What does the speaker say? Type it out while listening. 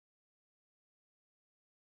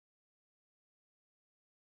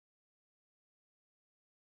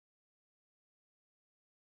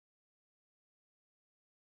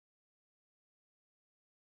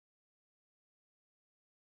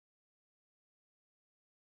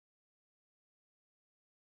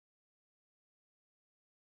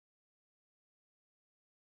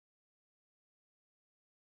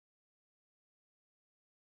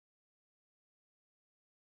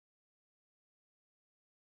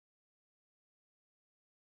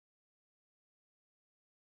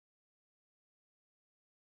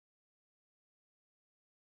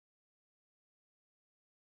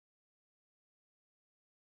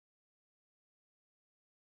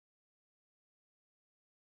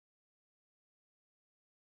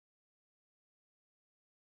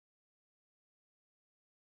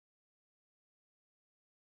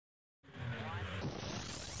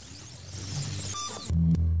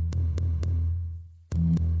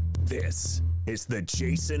This is the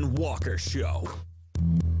Jason Walker Show.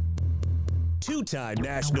 Two-time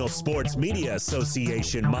National Sports Media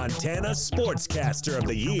Association Montana Sportscaster of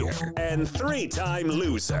the Year and three-time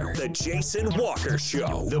loser, the Jason Walker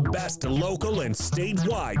Show. The best local and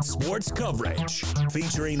statewide sports coverage,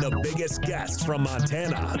 featuring the biggest guests from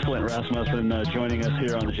Montana. Flint Rasmussen joining us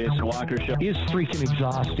here on the Jason Walker Show. He's freaking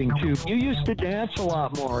exhausting, too. You used to dance a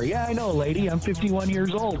lot more. Yeah, I know, lady. I'm 51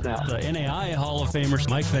 years old now. The NAIA Hall of Famer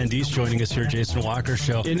Mike Van Diest joining us here, Jason Walker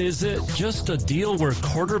Show. And is it just a deal where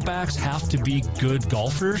quarterbacks have to be good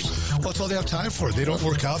golfers? Well, that's all they have time for. They don't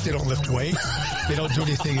work out. They don't lift weights. They don't do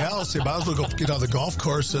anything else. They might as well go get on the golf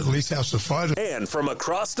course and at least have some fun. And from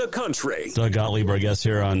across the country, Doug Gottlieb, our guest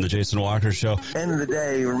here on the Jason Walker Show. End of the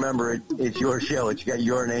day, remember, it's your show. It's got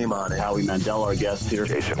your name on it. Howie Mandel, our guest here.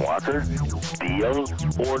 Jason Walker, deal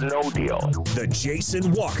or no deal? the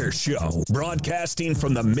Jason Walker Show, broadcasting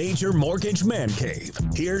from the Major Mortgage Man Cave.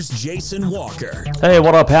 Here's Jason Walker. Hey,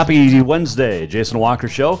 what up? Happy Wednesday. Jason Walker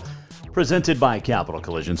Show, presented by Capital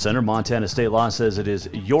Collision Center. Montana state law says it is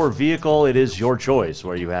your vehicle, it is your choice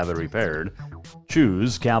where you have it repaired.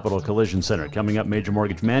 Choose Capital Collision Center. Coming up, Major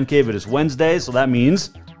Mortgage Man Cave. It is Wednesday, so that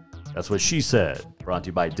means that's what she said. Brought to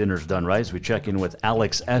you by Dinner's Done Right. We check in with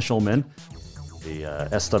Alex Eschelman, the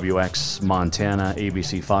SWX Montana,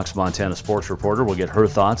 ABC Fox Montana sports reporter. We'll get her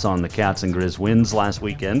thoughts on the Cats and Grizz wins last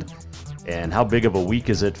weekend, and how big of a week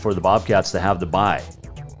is it for the Bobcats to have the bye?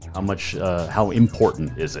 How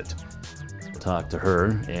important is it? We'll talk to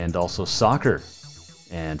her, and also soccer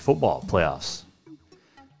and football playoffs.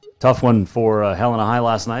 Tough one for Helena High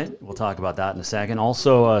last night. We'll talk about that in a second.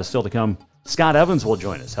 Also, still to come, Scott Evans will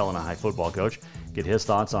join us, Helena High football coach, get his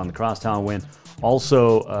thoughts on the crosstown win.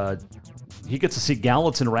 Also, he gets to see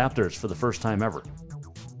Gallatin Raptors for the first time ever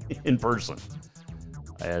in person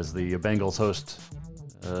as the Bengals host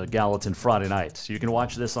Gallatin Friday night. So you can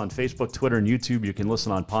watch this on Facebook, Twitter, and YouTube. You can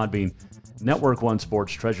listen on Podbean, Network One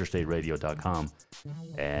Sports, TreasureStateRadio.com,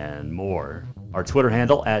 and more. Our Twitter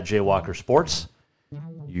handle, @JWalkerSports.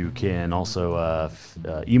 You can also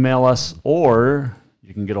email us, or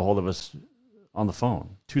you can get a hold of us on the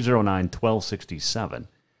phone, 209-1267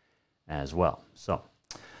 as well. So,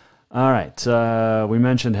 all right. We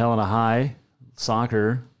mentioned Helena High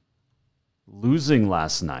soccer losing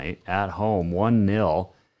last night at home,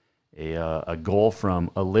 1-0. A goal from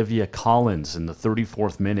Olivia Collins in the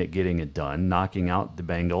 34th minute getting it done, knocking out the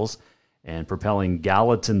Bengals and propelling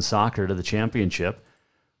Gallatin soccer to the championship,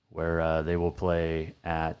 where they will play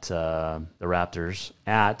at the Raptors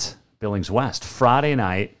at Billings West Friday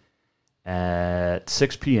night at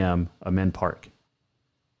 6 p.m. Amend Park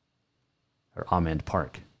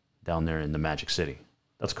down there in the Magic City.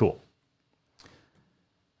 That's cool.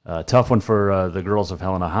 Tough one for the girls of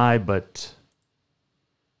Helena High, but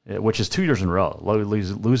which is 2 years in a row,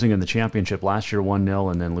 losing in the championship last year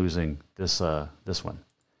 1-0, and then losing this one.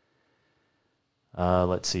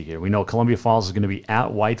 Let's see here. We know Columbia Falls is going to be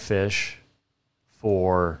at Whitefish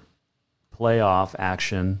for playoff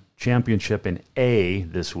action, championship in A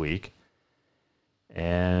this week.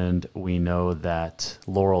 And we know that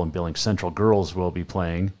Laurel and Billings Central girls will be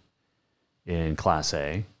playing in Class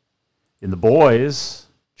A. In the boys'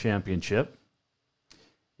 championship,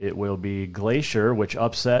 it will be Glacier, which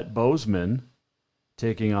upset Bozeman,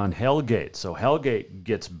 taking on Hellgate. So Hellgate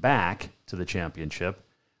gets back to the championship.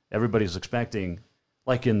 Everybody's expecting,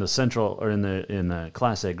 like in the Central or in the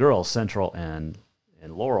Class A girls, Central and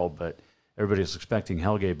Laurel, but everybody's expecting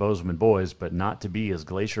Hellgate Bozeman boys, but not to be, as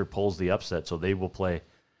Glacier pulls the upset. So they will play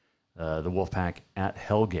the Wolfpack at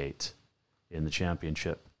Hellgate in the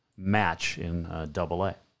championship match in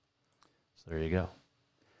AA. So there you go.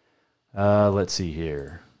 Let's see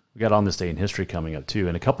here. We got On This Day in History coming up too,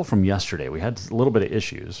 and a couple from yesterday. We had a little bit of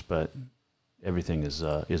issues, but everything is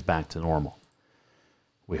back to normal.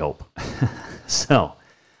 We hope. So,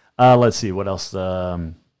 let's see what else.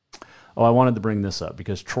 I wanted to bring this up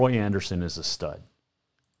because Troy Anderson is a stud.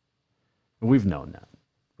 We've known that.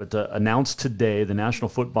 But announced today, the National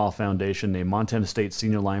Football Foundation named Montana State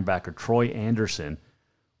senior linebacker Troy Anderson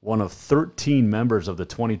one of 13 members of the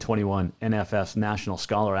 2021 NFF's National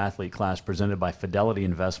Scholar Athlete class presented by Fidelity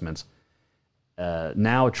Investments.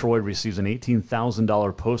 Now Troy receives an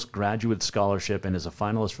 $18,000 postgraduate scholarship and is a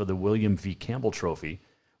finalist for the William V. Campbell Trophy,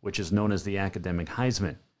 which is known as the Academic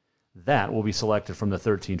Heisman. That will be selected from the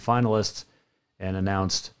 13 finalists and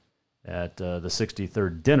announced at the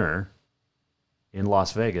 63rd dinner in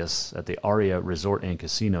Las Vegas at the Aria Resort and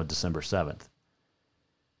Casino December 7th.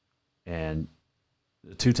 And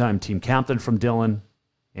the two-time team captain from Dillon,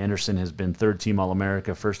 Anderson has been third-team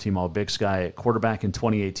All-America, first-team All-Big Sky at quarterback in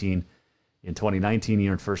 2018, In 2019, he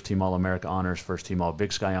earned first-team All-America honors, first-team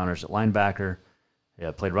All-Big Sky honors at linebacker.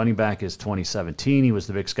 He played running back in 2017. He was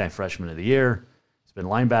the Big Sky Freshman of the Year. He's been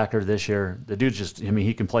linebacker this year. The dude's just, I mean,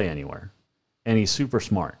 he can play anywhere. And he's super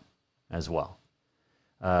smart as well.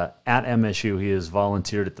 At MSU, he has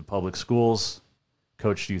volunteered at the public schools,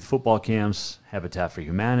 coached youth football camps, Habitat for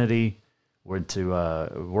Humanity, worked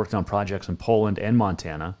on projects in Poland and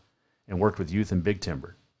Montana, and worked with youth in Big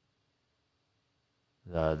Timber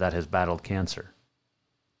that has battled cancer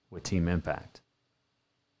with Team Impact.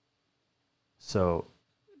 So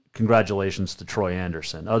congratulations to Troy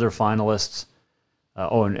Anderson. Other finalists,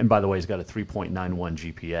 and by the way, he's got a 3.91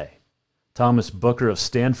 GPA. Thomas Booker of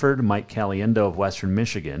Stanford, Mike Caliendo of Western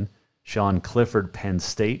Michigan, Sean Clifford, Penn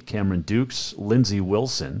State, Cameron Dukes, Lindsey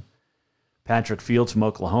Wilson, Patrick Fields from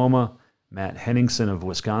Oklahoma, Matt Henningsen of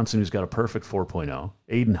Wisconsin, who's got a perfect 4.0,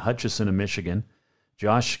 Aiden Hutchison of Michigan,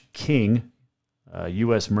 Josh King,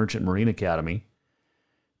 U.S. Merchant Marine Academy,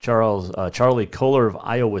 Charlie Kohler of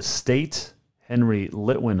Iowa State, Henry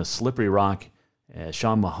Litwin of Slippery Rock,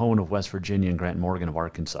 Sean Mahone of West Virginia, and Grant Morgan of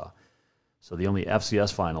Arkansas. So the only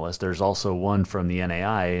FCS finalists. There's also one from the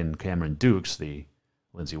NAIA and Cameron Dukes, the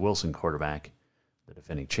Lindsey Wilson quarterback, the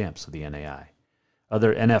defending champs of the NAIA.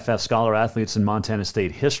 Other NFF scholar athletes in Montana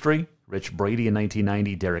State history: Rich Brady in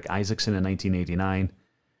 1990, Derek Isaacson in 1989,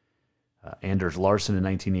 Anders Larson in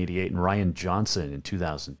 1988, and Ryan Johnson in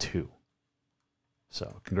 2002.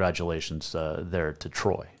 So congratulations there to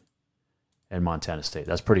Troy and Montana State.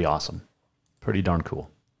 That's pretty awesome. Pretty darn cool.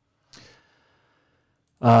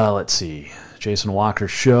 Let's see. Jason Walker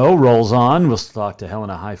Show rolls on. We'll talk to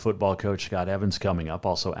Helena High football coach Scott Evans coming up.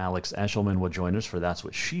 Also, Alex Eschelman will join us for That's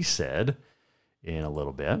What She Said in a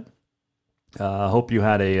little bit. Hope you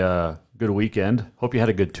had a good weekend. Hope you had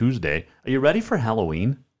a good Tuesday. Are you ready for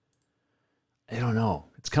Halloween? I don't know.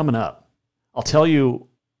 It's coming up. I'll tell you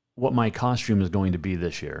what my costume is going to be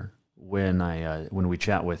this year when we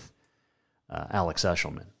chat with Alex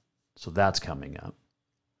Eschelman. So that's coming up.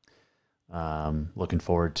 Looking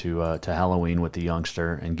forward to Halloween with the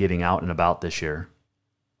youngster and getting out and about this year.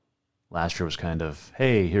 Last year was kind of,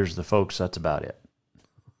 hey, here's the folks, that's about it.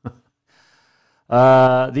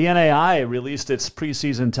 The NAIA released its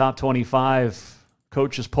preseason top 25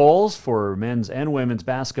 coaches polls for men's and women's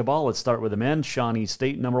basketball. Let's start with the men. Shawnee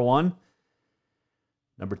State, number 1.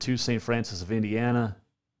 Number 2, St. Francis of Indiana.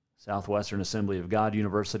 Southwestern Assembly of God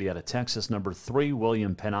University out of Texas, number 3.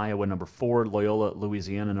 William Penn, Iowa, number 4. Loyola,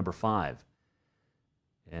 Louisiana, number 5.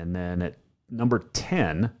 And then at number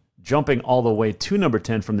 10, jumping all the way to number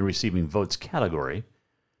 10 from the receiving votes category,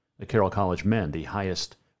 the Carroll College men, the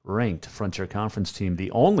highest ranked Frontier Conference team,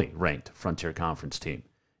 the only ranked Frontier Conference team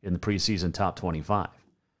in the preseason top 25.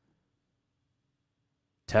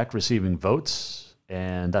 Tech receiving votes,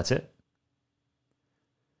 and that's it.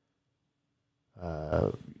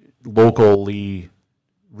 Locally,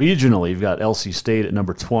 regionally, you've got LC State at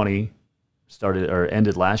number 20,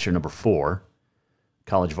 ended last year number 4.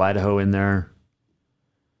 College of Idaho in there,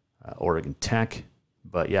 Oregon Tech,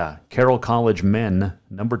 but yeah, Carroll College men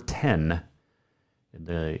number 10 in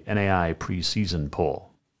the NAIA preseason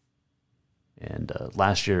poll, and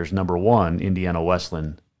last year's number 1 Indiana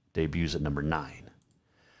Wesleyan debuts at number 9.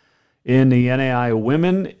 In the NAIA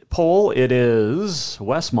women poll, it is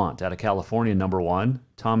Westmont out of California, number 1.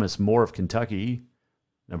 Thomas More of Kentucky,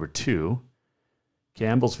 number 2.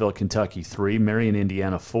 Campbellsville, Kentucky, 3. Marion,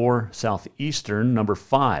 Indiana, 4. Southeastern, number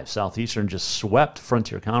 5. Southeastern just swept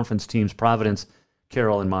Frontier Conference teams Providence,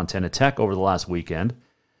 Carroll, and Montana Tech over the last weekend.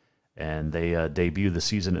 And they debuted the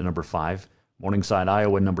season at number 5. Morningside,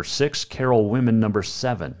 Iowa, number 6. Carroll women, number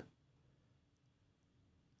 7.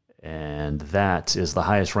 And that is the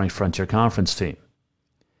highest-ranked Frontier Conference team.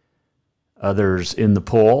 Others in the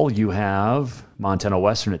poll, you have Montana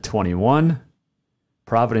Western at 21,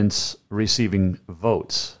 Providence receiving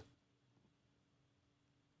votes.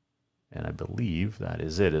 And I believe that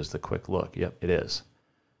is it, is the quick look. Yep, it is.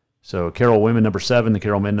 So Carroll women, number 7, the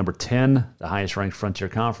Carroll men, number 10, the highest-ranked Frontier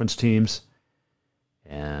Conference teams.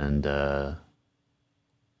 And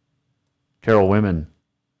Carroll women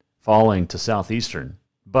falling to Southeastern.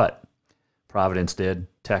 But Providence did,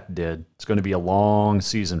 Tech did. It's going to be a long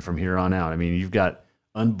season from here on out. I mean, you've got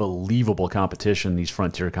unbelievable competition these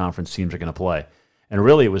Frontier Conference teams are going to play. And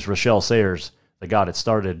really, it was Rochelle Sayers that got it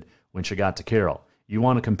started when she got to Carroll. You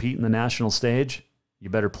want to compete in the national stage? You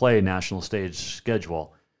better play a national stage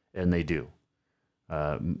schedule, and they do.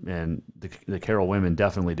 And the Carroll women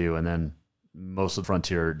definitely do, and then most of the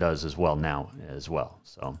Frontier does as well now as well.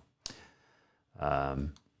 So,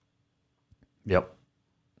 yep.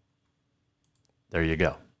 There you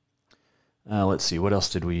go. Let's see. What else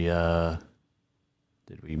did we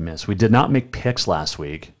did we miss? We did not make picks last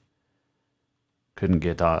week. Couldn't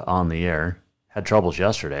get on the air. Had troubles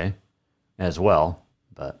yesterday as well,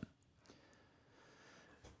 but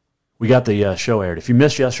we got the show aired. If you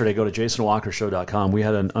missed yesterday, go to jasonwalkershow.com. We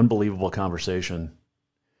had an unbelievable conversation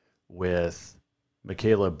with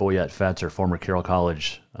Michaela Boyette-Fetzer, former Carroll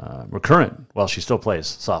College recurrent. Well, she still plays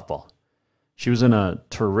softball. She was in a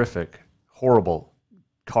terrific, horrible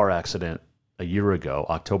car accident a year ago,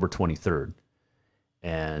 October 23rd.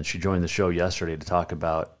 And she joined the show yesterday to talk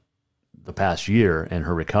about the past year and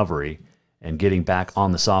her recovery and getting back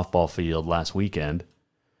on the softball field last weekend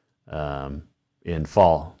in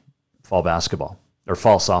fall basketball, or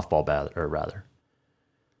fall softball, rather.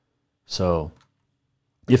 So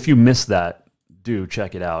if you missed that, do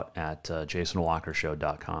check it out at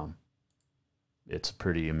jasonwalkershow.com. It's a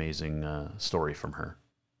pretty amazing story from her.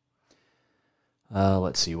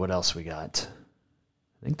 Let's see, what else we got?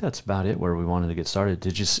 I think that's about it where we wanted to get started.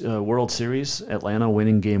 Did you World Series, Atlanta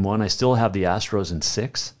winning Game 1? I still have the Astros in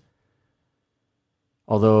 6.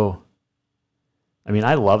 Although, I mean,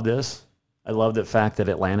 I love this. I love the fact that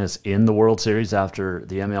Atlanta's in the World Series after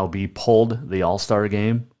the MLB pulled the All-Star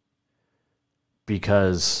game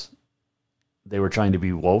because they were trying to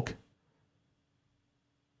be woke.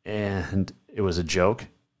 And it was a joke.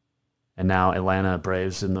 And now Atlanta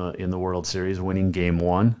Braves in the World Series winning Game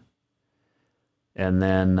 1. And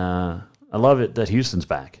then I love it that Houston's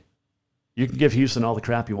back. You can give Houston all the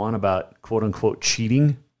crap you want about quote-unquote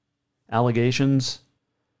cheating allegations.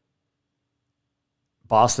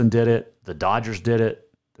 Boston did it. The Dodgers did it.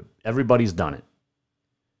 Everybody's done it.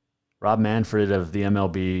 Rob Manfred of the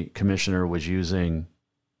MLB commissioner was using,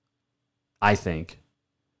 I think,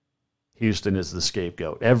 Houston as the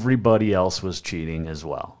scapegoat. Everybody else was cheating as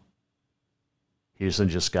well. Houston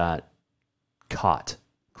just got caught,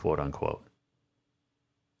 quote-unquote.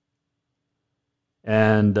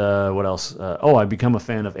 And what else? I become a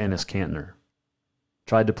fan of Ennis Cantner.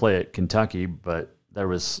 Tried to play at Kentucky, but there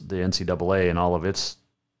was the NCAA and all of its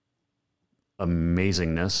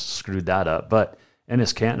amazingness screwed that up. But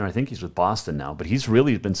Ennis Cantner, I think he's with Boston now, but he's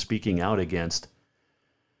really been speaking out against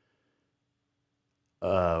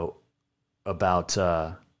about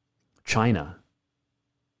China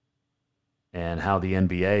and how the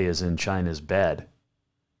NBA is in China's bed.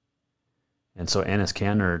 And so Ennis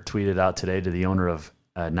Cantner tweeted out today to the owner of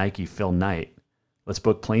Nike, Phil Knight, "Let's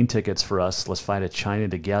book plane tickets for us. Let's fly to China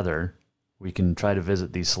together. We can try to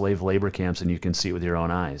visit these slave labor camps and you can see it with your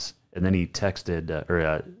own eyes." And then he tweeted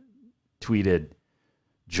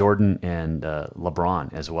Jordan and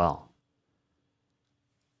LeBron as well.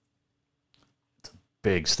 It's a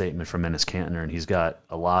big statement from Ennis Cantner, and he's got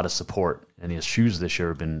a lot of support. And his shoes this year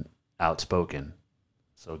have been outspoken.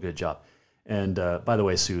 So good job. And by the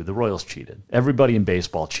way, Sue, the Royals cheated. Everybody in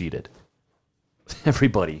baseball cheated.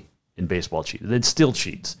 Everybody in baseball cheated. It still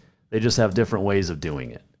cheats. They just have different ways of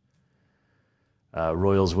doing it.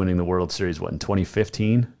 Royals winning the World Series, in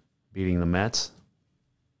 2015? Beating the Mets.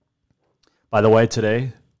 By the way,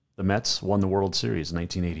 today, the Mets won the World Series in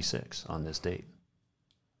 1986 on this date.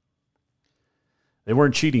 They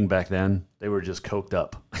weren't cheating back then. They were just coked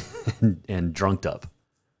up and drunked up.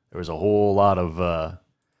 There was a whole lot of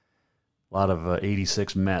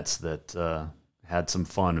 86 Mets that had some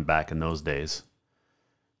fun back in those days.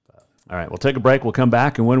 All right, we'll take a break. We'll come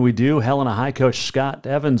back, and when we do, Helena High coach Scott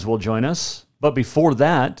Evans will join us. But before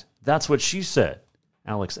that, that's what she said.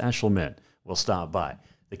 Alex Eschelman will stop by.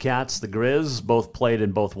 The Cats, the Grizz, both played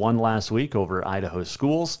and both won last week over Idaho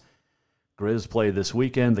schools. Grizz played this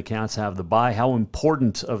weekend. The Cats have the bye. How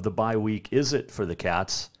important of the bye week is it for the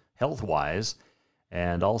Cats, health-wise?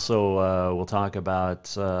 And also, we'll talk about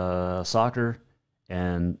soccer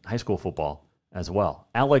and high school football as well.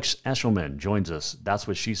 Alex Eschelman joins us. That's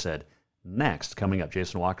what she said. Next, coming up,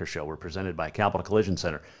 Jason Walker Show. We're presented by Capital Collision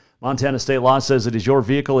Center. Montana state law says it is your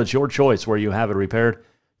vehicle. It's your choice where you have it repaired.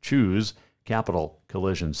 Choose Capital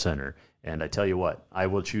Collision Center. And I tell you what, I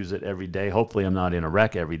will choose it every day. Hopefully I'm not in a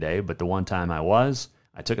wreck every day, but the one time I was,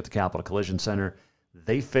 I took it to Capital Collision Center.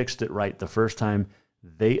 They fixed it right the first time.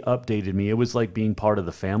 They updated me. It was like being part of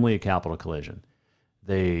the family at Capital Collision.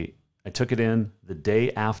 I took it in the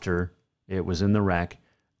day after it was in the wreck.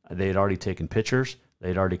 They had already taken pictures. They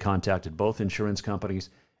had already contacted both insurance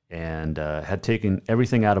companies and had taken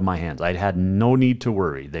everything out of my hands. I had no need to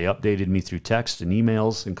worry. They updated me through text and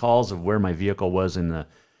emails and calls of where my vehicle was in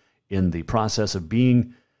the process of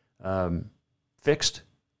being fixed,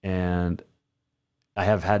 and I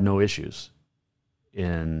have had no issues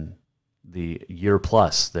in the year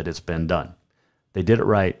plus that it's been done. They did it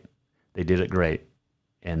right. They did it great,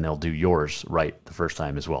 and they'll do yours right the first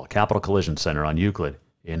time as well. Capital Collision Center on Euclid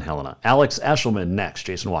in Helena. Alex Eschelman next,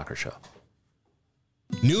 Jason Walker Show.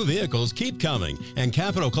 New vehicles keep coming, and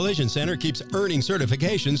Capital Collision Center keeps earning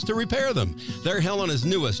certifications to repair them. They're Helena's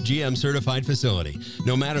newest GM-certified facility.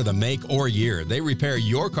 No matter the make or year, they repair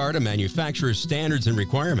your car to manufacturer's standards and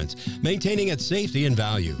requirements, maintaining its safety and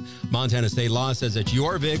value. Montana state law says it's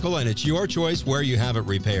your vehicle and it's your choice where you have it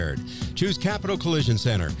repaired. Choose Capital Collision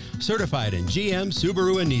Center, certified in GM,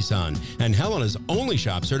 Subaru, and Nissan, and Helena's only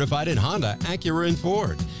shop certified in Honda, Acura, and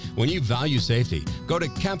Ford. When you value safety, go to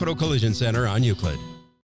Capital Collision Center on Euclid.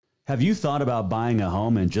 Have you thought about buying a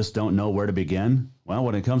home and just don't know where to begin? Well,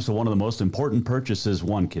 when it comes to one of the most important purchases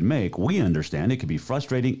one can make, we understand it can be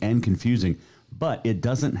frustrating and confusing, but it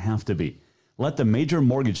doesn't have to be. Let the Major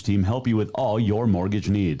Mortgage team help you with all your mortgage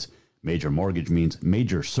needs. Major Mortgage means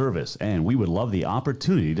major service, and we would love the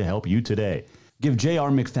opportunity to help you today. Give J.R.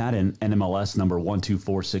 McFadden, NMLS number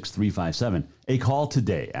 1246357, a call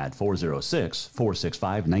today at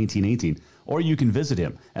 406-465-1918, or you can visit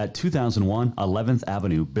him at 2001 11th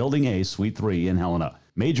Avenue, Building A, Suite 3 in Helena.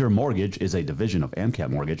 Major Mortgage is a division of AMCAP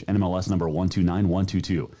Mortgage, NMLS number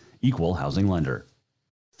 129122, equal housing lender.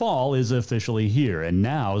 Fall is officially here, and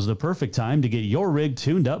now is the perfect time to get your rig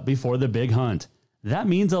tuned up before the big hunt. That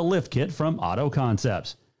means a lift kit from Auto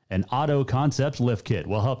Concepts. An Auto Concepts lift kit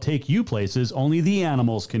will help take you places only the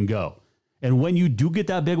animals can go. And when you do get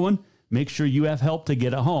that big one, make sure you have help to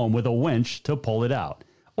get it home with a winch to pull it out.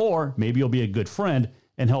 Or maybe you'll be a good friend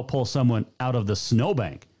and help pull someone out of the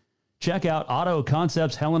snowbank. Check out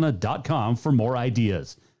AutoConceptsHelena.com for more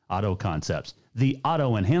ideas. Auto Concepts, the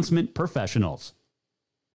auto enhancement professionals.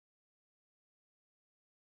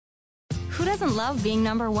 Who doesn't love being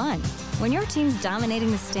number one? When your team's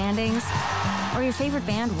dominating the standings, or your favorite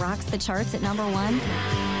band rocks the charts at number one,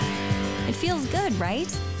 it feels good,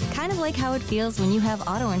 right? Kind of like how it feels when you have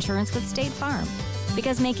auto insurance with State Farm.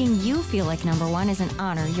 Because making you feel like number one is an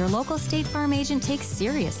honor your local State Farm agent takes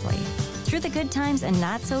seriously. Through the good times and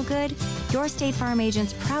not so good, your State Farm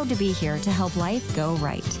agent's proud to be here to help life go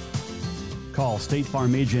right. Call State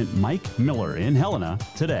Farm agent Mike Miller in Helena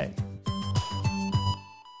today.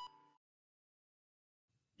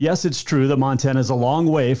 Yes, it's true that Montana is a long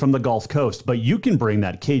way from the Gulf Coast, but you can bring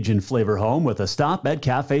that Cajun flavor home with a stop at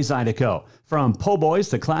Cafe Zydeco. From po' boys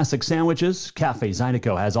to classic sandwiches, Cafe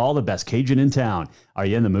Zydeco has all the best Cajun in town. Are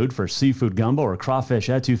you in the mood for seafood gumbo or crawfish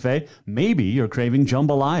etouffee? Maybe you're craving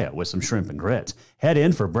jambalaya with some shrimp and grits. Head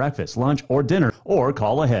in for breakfast, lunch, or dinner, or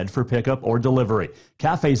call ahead for pickup or delivery.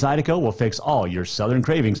 Cafe Zydeco will fix all your southern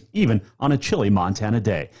cravings, even on a chilly Montana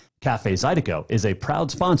day. Cafe Zydeco is a proud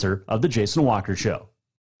sponsor of The Jason Walker Show.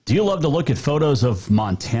 Do you love to look at photos of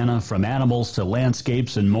Montana, from animals to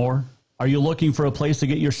landscapes and more? Are you looking for a place to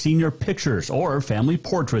get your senior pictures or family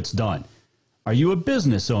portraits done? Are you a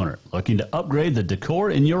business owner looking to upgrade the decor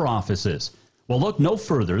in your offices? Well, look no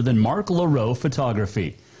further than Mark LaRoe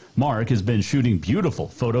Photography. Mark has been shooting beautiful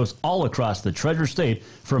photos all across the Treasure State,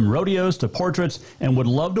 from rodeos to portraits, and would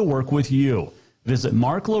love to work with you. Visit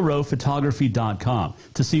marklaroephotography.com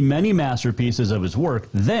to see many masterpieces of his work,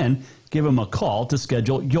 then give him a call to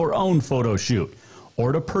schedule your own photo shoot.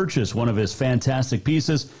 Or to purchase one of his fantastic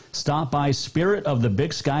pieces, stop by Spirit of the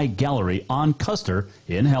Big Sky Gallery on Custer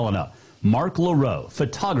in Helena.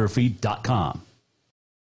 marklaroephotography.com.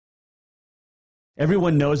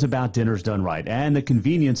 Everyone knows about Dinners Done Right and the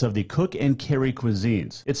convenience of the cook and carry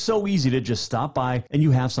cuisines. It's so easy to just stop by and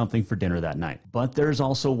you have something for dinner that night. But there's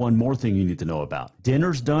also one more thing you need to know about.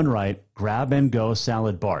 Dinners Done Right Grab and Go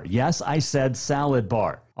Salad Bar. Yes, I said salad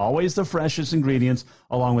bar. Always the freshest ingredients,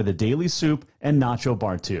 along with a daily soup and nacho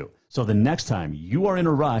bar too. So the next time you are in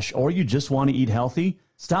a rush or you just want to eat healthy,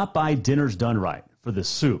 stop by Dinners Done Right for the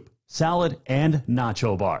soup, salad, and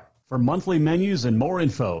nacho bar. For monthly menus and more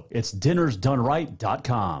info, it's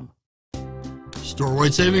dinnersdoneright.com.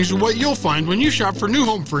 Store-wide savings are what you'll find when you shop for new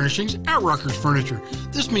home furnishings at Rucker's Furniture.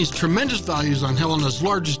 This means tremendous values on Helena's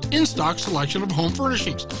largest in-stock selection of home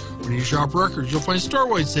furnishings. When you shop Rucker's, you'll find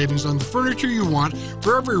store-wide savings on the furniture you want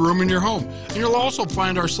for every room in your home. And you'll also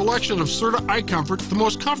find our selection of Serta iComfort, the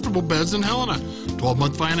most comfortable beds in Helena.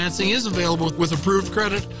 12-month financing is available with approved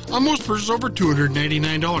credit on most purchases over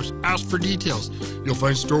 $299. Ask for details. You'll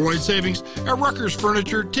find store-wide savings at Rucker's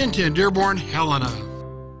Furniture, 1010 Dearborn, Helena.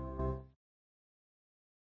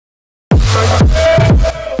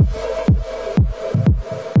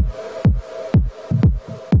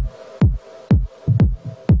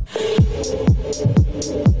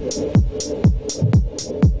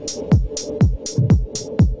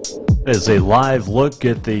 It's a live look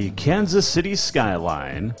at the Kansas City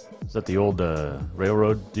skyline. Is that the old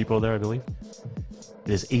railroad depot there, I believe?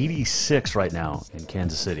 It is 86 right now in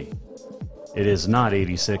Kansas City. It is not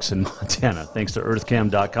 86 in Montana. Thanks to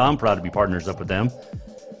earthcam.com. Proud to be partners up with them.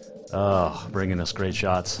 Oh, bringing us great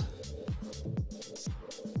shots.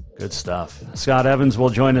 Good stuff. Scott Evans will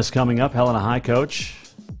join us coming up, Helena High coach,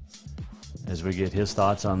 as we get his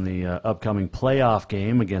thoughts on the upcoming playoff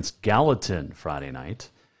game against Gallatin Friday night.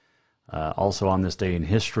 Also on this day in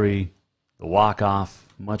history, the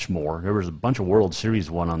walk-off, much more. There was a bunch of World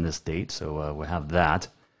Series won on this date, so we'll have that.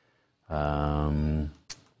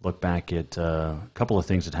 Look back at a couple of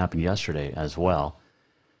things that happened yesterday as well.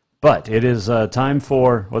 But it is time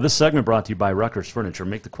for, well, this segment brought to you by Rucker's Furniture.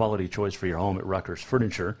 Make the quality choice for your home at Rucker's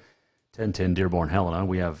Furniture, 1010 Dearborn, Helena.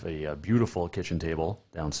 We have a beautiful kitchen table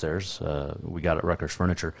downstairs. We got at Rucker's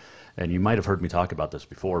Furniture. And you might have heard me talk about this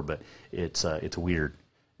before, but it's weird.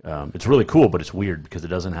 It's really cool, but it's weird because it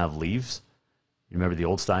doesn't have leaves. You remember the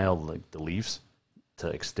old style, like the leaves to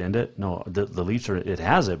extend it? No, the leaves it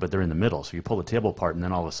has it, but they're in the middle. So you pull the table apart, and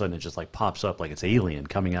then all of a sudden it just like pops up like it's alien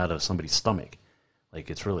coming out of somebody's stomach. Like,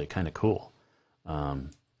 it's really kind of cool.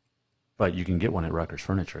 But you can get one at Rucker's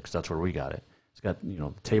Furniture because that's where we got it. It's got,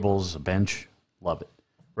 tables, a bench. Love it.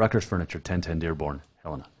 Rucker's Furniture, 1010 Dearborn,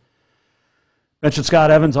 Helena. Mentioned Scott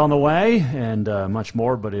Evans on the way and much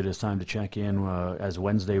more, but it is time to check in, as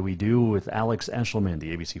Wednesday we do, with Alex Eschelman,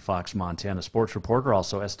 the ABC Fox Montana sports reporter,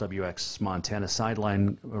 also SWX Montana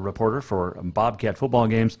sideline reporter for Bobcat football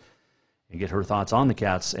games, and get her thoughts on the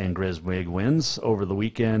Cats and Grizz big wins over the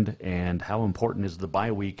weekend and how important is the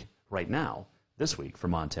bye week right now, this week, for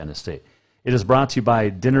Montana State. It is brought to you by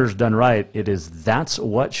Dinner's Done Right. It is That's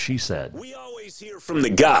What She Said. We always hear from the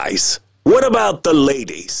guys. What about the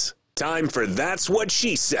ladies? Time for That's What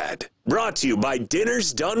She Said. Brought to you by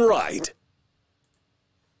Dinner's Done Right.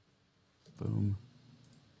 Boom.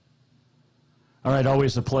 All right,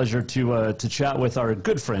 always a pleasure to chat with our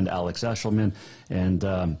good friend Alex Eschelman. And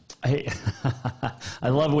hey, I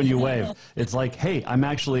love when you wave. It's like, hey, I'm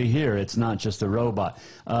actually here. It's not just a robot.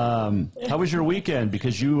 How was your weekend?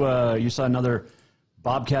 Because you saw another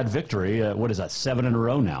Bobcat victory. What is that, 7 in a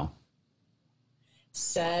row now?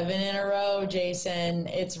 7 in a row, Jason.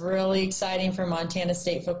 It's really exciting for Montana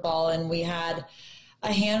State football, and we had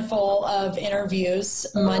a handful of interviews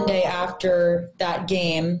Monday after that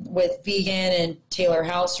game with Vegan and Taylor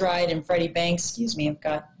Housewright and Freddie Banks. Excuse me, I've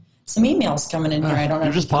got some emails coming in here. I don't know.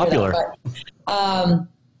 You're just popular. That,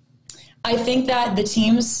 I think that the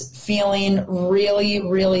team's feeling really,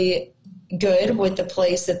 really good with the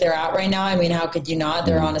place that they're at right now. I mean, how could you not?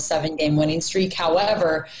 They're on a 7-game winning streak.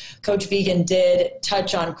 However, Coach Vegan did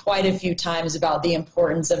touch on quite a few times about the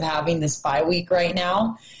importance of having this bye week right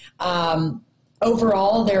now.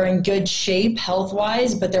 Overall, they're in good shape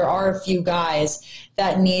health-wise, but there are a few guys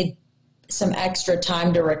that need some extra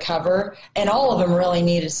time to recover, and all of them really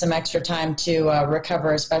needed some extra time to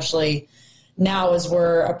recover, especially now as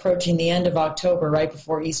we're approaching the end of October, right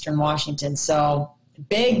before Eastern Washington. So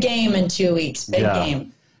big game in 2 weeks, big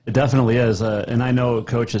game. It definitely is, and I know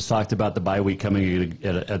Coach has talked about the bye week coming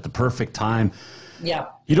at the perfect time. Yeah.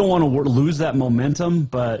 You don't want to lose that momentum,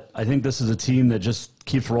 but I think this is a team that just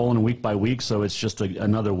keeps rolling week by week, so it's just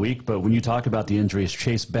another week. But when you talk about the injuries,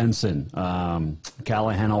 Chase Benson,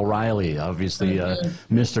 Callahan O'Reilly, obviously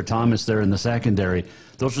Mr. Thomas there in the secondary,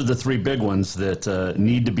 those are the 3 big ones that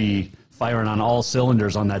need to be firing on all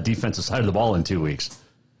cylinders on that defensive side of the ball in 2 weeks.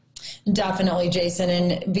 Definitely, Jason,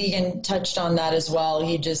 and Vegan touched on that as well.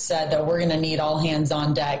 He just said that we're going to need all hands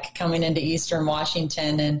on deck coming into Eastern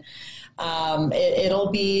Washington, and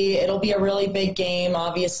it'll be a really big game.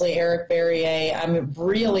 Obviously, Eric Berrier, I'm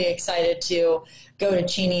really excited to go to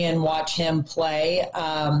Cheney and watch him play.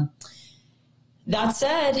 That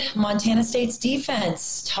said, Montana State's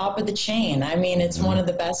defense, top of the chain. I mean, it's one of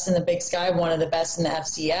the best in the Big Sky, one of the best in the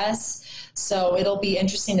FCS. So it'll be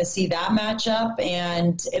interesting to see that matchup,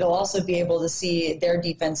 and it'll also be able to see their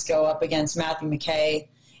defense go up against Matthew McKay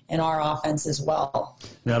and our offense as well.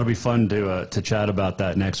 That'll be fun to chat about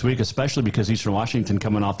that next week, especially because Eastern Washington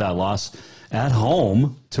coming off that loss at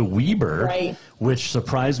home to Weber, right, which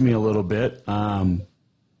surprised me a little bit.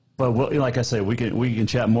 But like I say, we can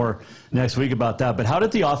chat more next week about that. But how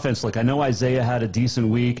did the offense look? I know Isaiah had a decent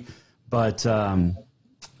week, but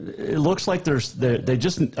it looks like they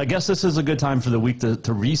just. I guess this is a good time for the week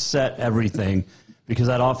to reset everything because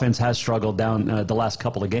that offense has struggled down the last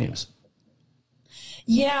couple of games.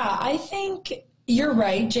 Yeah, I think you're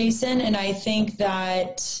right, Jason, and I think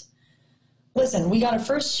that, listen, we got a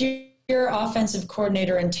first-year offensive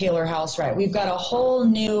coordinator in Taylor Housewright. We've got a whole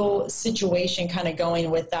new situation kind of going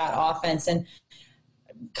with that offense, and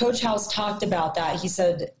Coach House talked about that. He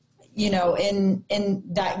said, in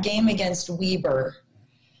that game against Weber,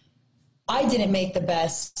 I didn't make the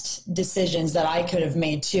best decisions that I could have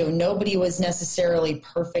made too. Nobody was necessarily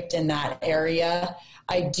perfect in that area.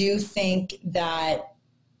 I do think that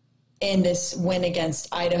in this win against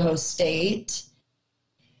Idaho State,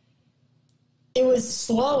 it was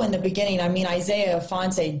slow in the beginning. I mean, Isaiah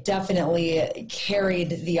Ifanse definitely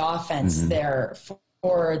carried the offense there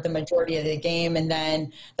for the majority of the game, and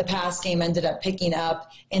then the pass game ended up picking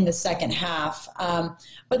up in the second half.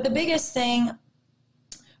 But the biggest thing,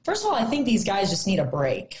 first of all, I think these guys just need a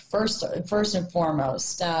break. First and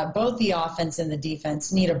foremost, both the offense and the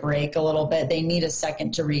defense need a break a little bit. They need a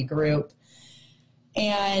second to regroup.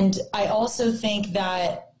 And I also think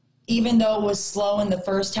that even though it was slow in the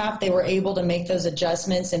first half, they were able to make those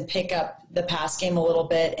adjustments and pick up the pass game a little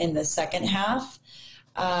bit in the second half.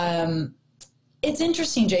 It's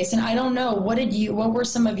interesting, Jason. I don't know. What were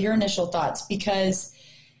some of your initial thoughts? Because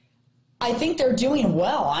I think they're doing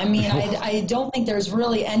well. I mean, I don't think there's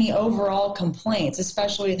really any overall complaints,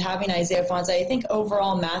 especially with having Isaiah Ifanse. I think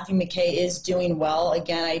overall Matthew McKay is doing well.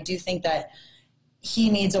 Again, I do think that he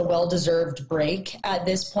needs a well-deserved break at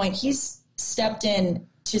this point. He's stepped in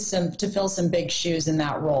to fill some big shoes in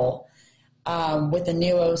that role with the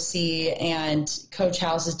new OC, and Coach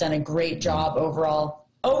House has done a great job overall.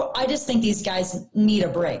 Oh, I just think these guys need a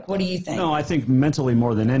break. What do you think? No, I think mentally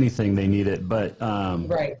more than anything they need it. But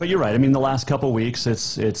right. But you're right. I mean, the last couple of weeks,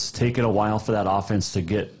 it's taken a while for that offense to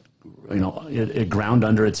get it ground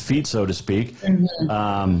under its feet, so to speak.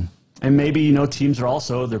 And maybe teams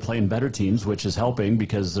are they're playing better teams, which is helping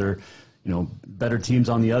because they're better teams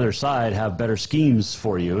on the other side have better schemes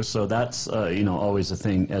for you. So that's always a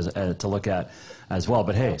thing to look at as well.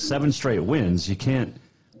 But hey, 7 straight wins, you can't.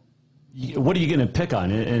 What are you going to pick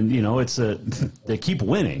on? And it's they keep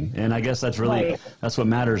winning, and I guess that's really that's what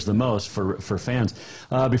matters the most for fans.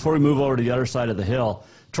 Before we move over to the other side of the hill,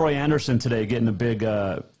 Troy Anderson today getting a big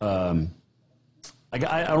I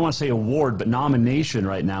don't want to say award, but nomination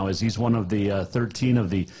right now, as he's one of the 13 of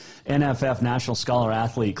the NFF National Scholar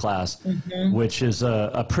Athlete class, which is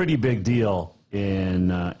a pretty big deal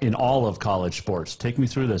in all of college sports. Take me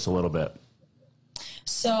through this a little bit.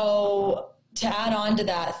 So to add on to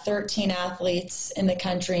that, 13 athletes in the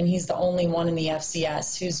country, and he's the only one in the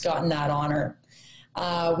FCS who's gotten that honor.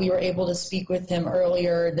 We were able to speak with him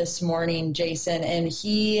earlier this morning, Jason, and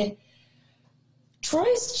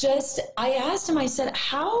I asked him, I said,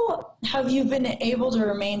 how have you been able to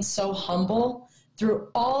remain so humble through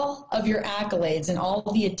all of your accolades and all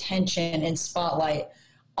the attention and spotlight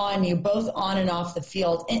on you, both on and off the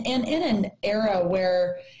field, and in an era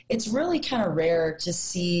where it's really kind of rare to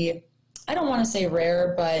see, I don't want to say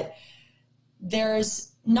rare, but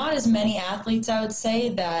there's not as many athletes, I would say,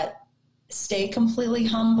 that stay completely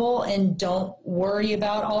humble and don't worry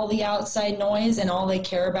about all the outside noise, and all they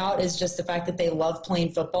care about is just the fact that they love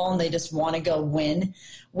playing football and they just want to go win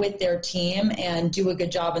with their team and do a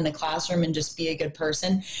good job in the classroom and just be a good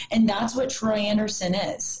person. And that's what Troy Anderson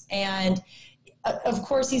is. And of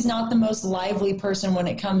course, he's not the most lively person when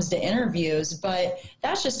it comes to interviews, but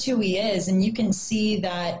that's just who he is. And you can see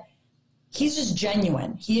that he's just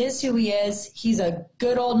genuine. He is who he is. He's a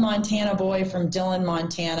good old Montana boy from Dillon,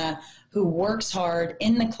 Montana, who works hard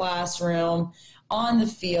in the classroom, on the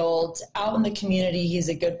field, out in the community. He's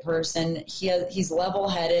a good person. He's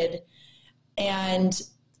level-headed, and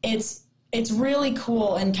it's really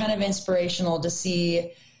cool and kind of inspirational to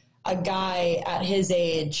see a guy at his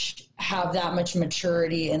age have that much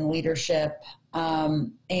maturity and leadership,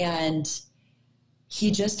 and he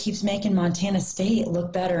just keeps making Montana State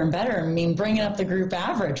look better and better. I mean, bringing up the group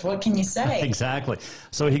average. What can you say? Exactly.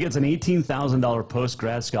 So he gets an $18,000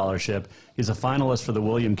 post-grad scholarship. He's a finalist for the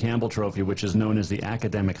William Campbell Trophy, which is known as the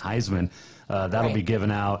Academic Heisman. That'll be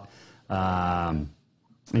given out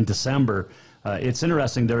in December. It's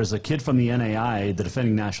interesting. There is a kid from the NAIA, the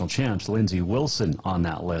defending national champs, Lindsey Wilson, on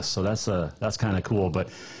that list. So that's kind of cool.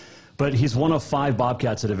 But he's one of 5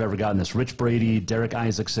 Bobcats that have ever gotten this. Rich Brady, Derek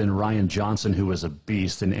Isaacson, Ryan Johnson, who was a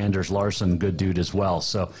beast, and Anders Larson, good dude as well.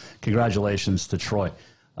 So congratulations to Troy.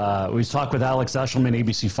 We talked with Alex Eschelman,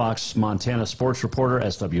 ABC Fox Montana sports reporter,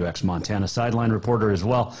 SWX Montana sideline reporter as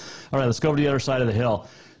well. All right, let's go over to the other side of the hill.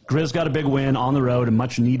 Grizz got a big win on the road, a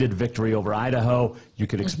much-needed victory over Idaho. You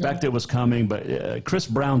could expect it was coming, but Chris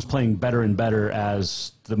Brown's playing better and better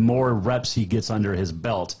as the more reps he gets under his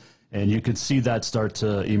belt. And you could see that start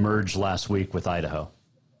to emerge last week with Idaho.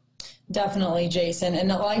 Definitely, Jason. And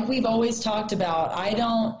like we've always talked about, I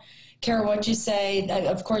don't care what you say.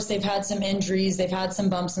 Of course, they've had some injuries. They've had some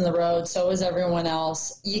bumps in the road. So is everyone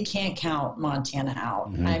else. You can't count Montana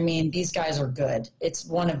out. I mean, these guys are good. It's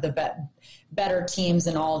one of the better teams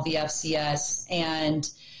in all of the FCS. And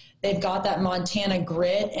They've got that Montana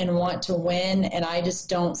grit and want to win, and I just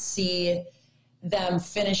don't see them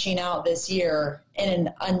finishing out this year in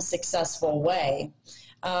an unsuccessful way.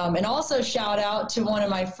 And also shout out to one of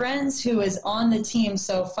my friends who is on the team.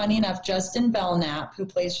 So funny enough, Justin Belknap, who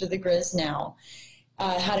plays for the Grizz now,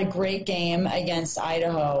 had a great game against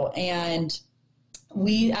Idaho. And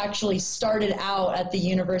we actually started out at the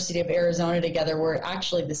University of Arizona together. We're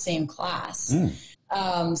actually the same class.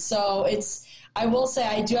 So I will say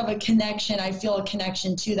I do have a connection. I feel a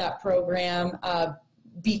connection to that program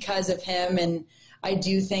because of him. And I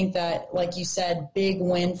do think that, like you said, big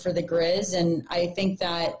win for the Grizz. And I think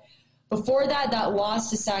that before that loss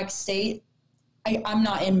to Sac State, I'm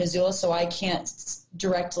not in Missoula, so I can't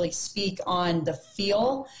directly speak on the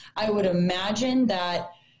feel. I would imagine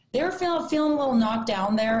that they were feeling a little knocked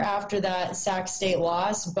down there after that Sac State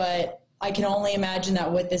loss, but I can only imagine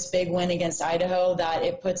that with this big win against Idaho that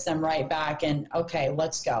it puts them right back and, okay,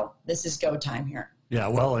 let's go. This is go time here. Yeah,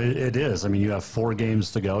 well, it is. I mean, you have 4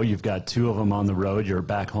 games to go. You've got 2 of them on the road. You're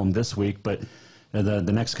back home this week, but the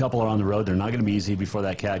next couple are on the road. They're not going to be easy before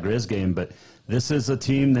that Cat Grizz game, but this is a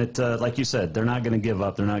team that, like you said, they're not going to give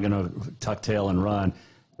up. They're not going to tuck tail and run.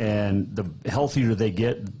 And the healthier they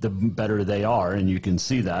get, the better they are, and you can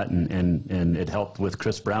see that. And it helped with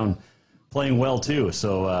Chris Brown playing well, too.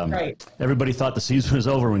 So Everybody thought the season was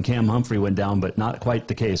over when Cam Humphrey went down, but not quite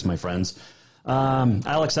the case, my friends.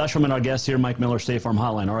 Alex Eschelman, our guest here, Mike Miller, State Farm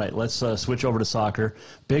Hotline. All right, let's switch over to soccer.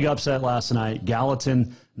 Big upset last night.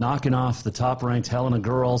 Gallatin knocking off the top-ranked Helena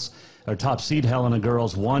girls, or top-seed Helena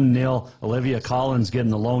girls, 1-0. Olivia Collins getting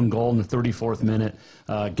the lone goal in the 34th minute.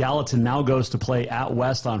 Gallatin now goes to play at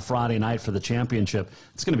West on Friday night for the championship.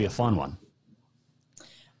 It's going to be a fun one.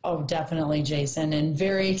 Oh, definitely, Jason, and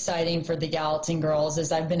very exciting for the Gallatin girls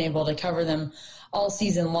as I've been able to cover them all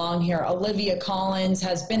season long here. Olivia Collins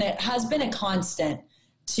has been a constant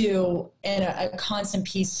and a constant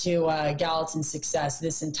piece to Gallatin's success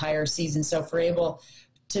this entire season. So if we're able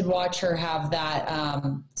to watch her have that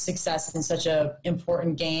success in such an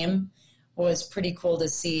important game was pretty cool to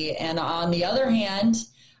see. And on the other hand,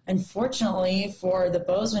 unfortunately for the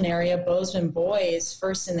Bozeman area, Bozeman boys,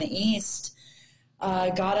 first in the East,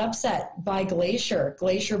 got upset by Glacier.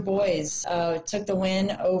 Glacier boys took the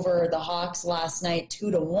win over the Hawks last night,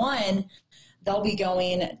 2-1. They'll be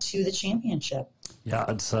going to the championship. Yeah,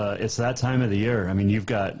 it's that time of the year. I mean,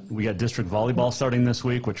 we got district volleyball starting this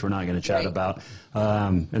week, which we're not going to chat about,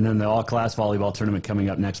 and then the all-class volleyball tournament coming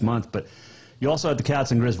up next month. But you also had the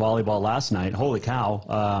Cats and Grizz volleyball last night. Holy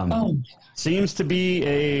cow! Seems to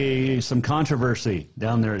be some controversy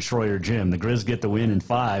down there at Schroyer Gym. The Grizz get the win in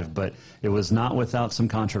 5, but it was not without some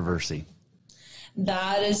controversy.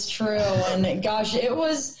 That is true, and gosh,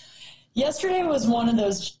 yesterday was one of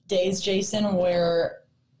those days, Jason, where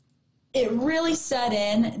it really set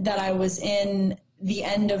in that I was in the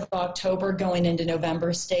end of October going into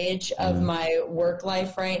November stage of my work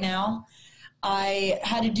life right now. I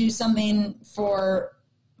had to do something for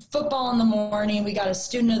football in the morning. We got a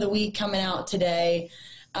student of the week coming out today.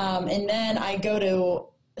 And then I go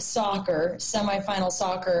to soccer, semifinal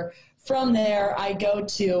soccer. From there, I go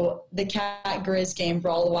to the Cat Grizz game,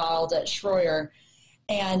 Brawl the Wild at Schroyer.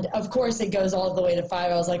 And, of course, it goes all the way to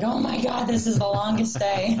 5. I was like, oh, my God, this is the longest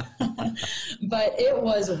day. But it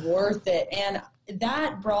was worth it. And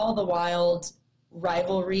that Brawl the Wild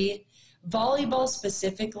rivalry, volleyball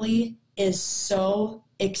specifically, is so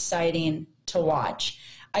exciting to watch.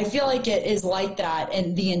 I feel like it is like that,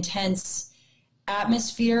 and the intense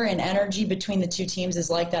atmosphere and energy between the two teams is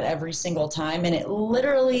like that every single time. And it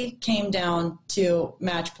literally came down to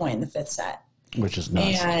match point in the 5th set. Which is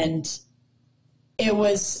nuts. And it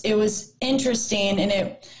was interesting, and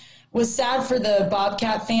it was sad for the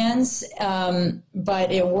Bobcat fans,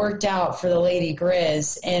 but it worked out for the Lady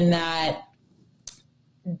Grizz in that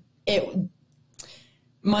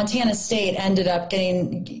Montana State ended up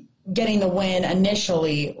getting the win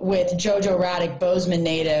initially with JoJo Raddick, Bozeman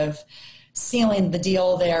native, sealing the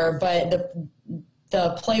deal there, but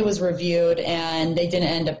the play was reviewed and they didn't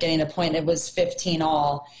end up getting a point. It was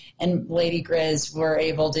 15-all, and Lady Grizz were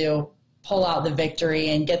able to pull out the victory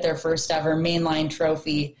and get their first ever mainline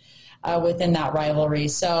trophy within that rivalry.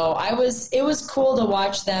 So it was cool to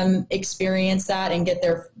watch them experience that and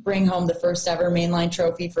bring home the first ever mainline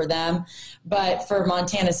trophy for them. But for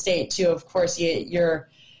Montana State too, of course, your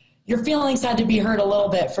feelings had to be hurt a little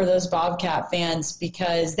bit for those Bobcat fans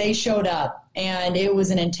because they showed up and it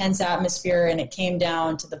was an intense atmosphere and it came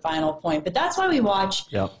down to the final point. But that's why we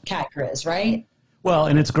watch Cat Grizz, right? Well,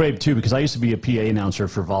 and it's great too because I used to be a PA announcer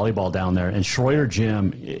for volleyball down there, and Schroyer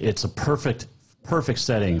Gym, it's a perfect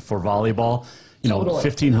setting for volleyball. Totally.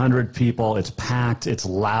 1,500 people. It's packed. It's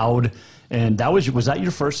loud. And was that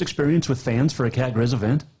your first experience with fans for a Cat Grizz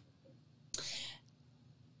event?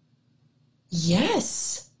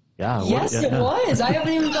 Yes. Yeah. Yes, it was. I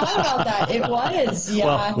haven't even thought about that. It was. Yeah.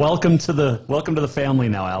 Well, welcome to the family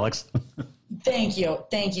now, Alex. Thank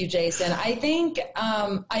you, Jason. I think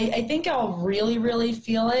I think I'll really, really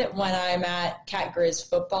feel it when I'm at Cat Grizz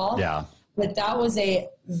football. Yeah. But that was a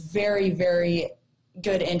very, very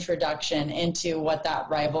good introduction into what that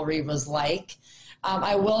rivalry was like.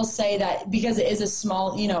 I will say that because it is a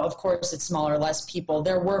small, of course it's smaller, less people.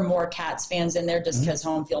 There were more Cats fans in there just because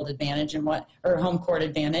home field advantage or home court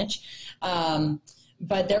advantage.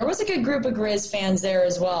 But there was a good group of Grizz fans there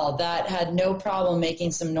as well that had no problem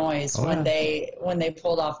making some noise when they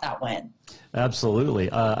pulled off that win.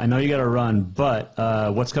 Absolutely. I know you got to run, but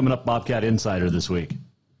what's coming up Bobcat Insider this week?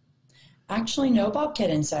 Actually, no Bobcat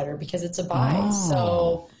Insider because it's a bye. Oh.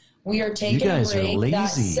 So we are taking a break. Are lazy. That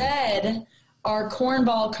said, our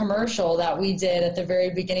cornball commercial that we did at the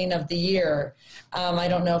very beginning of the year, I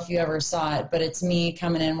don't know if you ever saw it, but it's me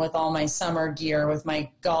coming in with all my summer gear with my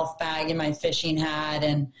golf bag and my fishing hat,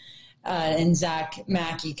 and Zach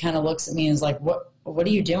Mackey kind of looks at me and is like, what are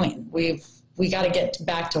you doing? We got to get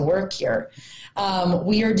back to work here.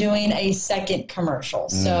 We are doing a second commercial,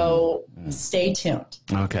 so stay tuned.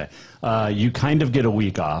 Okay. You kind of get a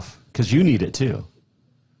week off because you need it too.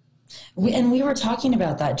 We were talking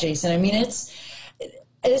about that, Jason. I mean, this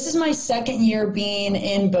is my second year being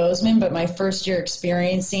in Bozeman, but my first year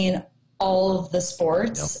experiencing all of the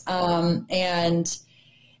sports. Yep. And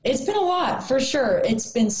it's been a lot for sure.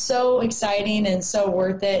 It's been so exciting and so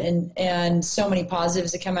worth it, and so many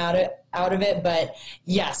positives that come out of it. But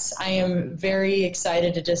yes, I am very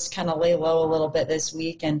excited to just kind of lay low a little bit this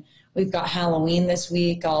week. And we've got Halloween this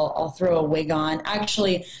week. I'll throw a wig on.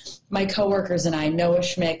 Actually, my coworkers and I, Noah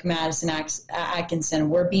Schmick, Madison Atkinson,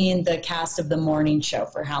 we're being the cast of the morning show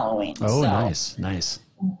for Halloween. Oh, so, nice.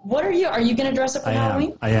 What are you? Are you going to dress up for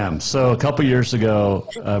Halloween? I am. So a couple years ago,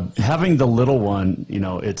 having the little one,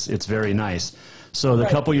 it's very nice. So the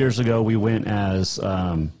couple years ago, we went as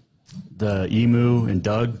the Emu and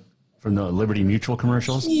Doug from the Liberty Mutual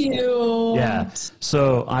commercials. Cute. Yeah.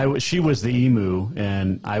 So she was the Emu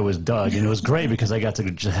and I was Doug, and it was great because I got to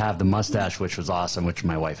just have the mustache, which was awesome, which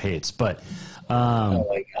my wife hates. But oh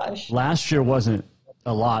my gosh, last year wasn't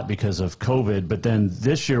a lot because of COVID, but then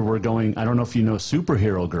this year we're going, I don't know if you know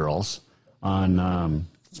Superhero Girls on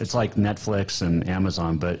it's like Netflix and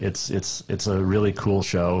Amazon, but it's a really cool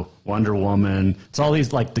show. Wonder Woman, it's all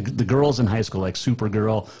these like the girls in high school, like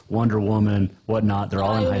Supergirl, Wonder Woman, whatnot, they're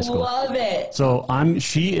all in high school. I love it. So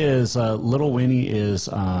she is Little Winnie is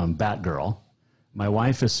Batgirl, my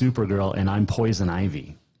wife is Supergirl, and I'm Poison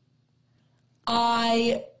Ivy.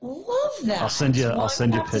 I love that. I'll send you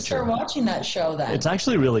a picture. Start watching that show then. It's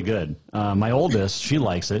actually really good. My oldest, she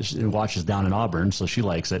likes it. She watches down in Auburn, so she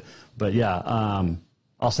likes it. But yeah,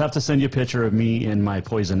 I'll have to send you a picture of me in my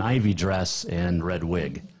Poison Ivy dress and red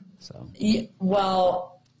wig. So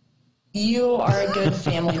well, you are a good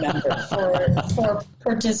family member for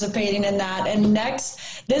participating in that. And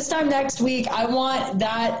this time next week, I want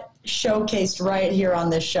that showcased right here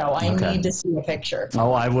on this show. I need to see a picture.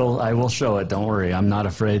 Oh, I will show it. Don't worry. I'm not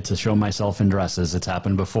afraid to show myself in dresses. It's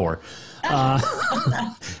happened before.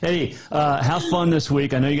 Hey, have fun this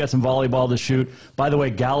week. I know you got some volleyball to shoot. By the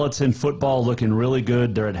way, Gallatin football looking really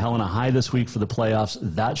good. They're at Helena High this week for the playoffs.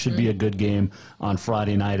 That should be a good game on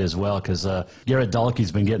Friday night as well because Garrett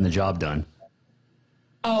Dahlke's been getting the job done.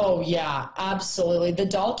 Oh, yeah, absolutely. The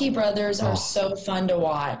Dahlke brothers are so fun to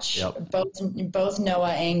watch, both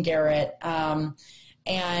Noah and Garrett.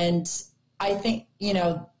 And I think,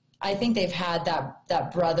 they've had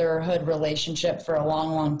that brotherhood relationship for a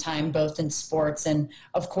long, long time, both in sports and,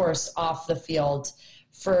 of course, off the field.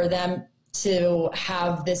 For them to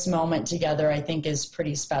have this moment together, I think is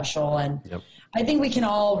pretty special. And I think we can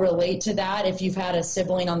all relate to that. If you've had a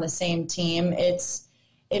sibling on the same team,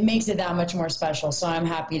 it makes it that much more special. So I'm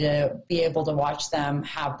happy to be able to watch them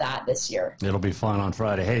have that this year. It'll be fun on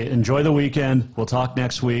Friday. Hey, enjoy the weekend. We'll talk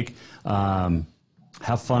next week. Have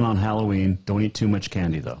fun on Halloween. Don't eat too much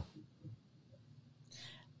candy, though.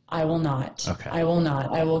 I will not. Okay. I will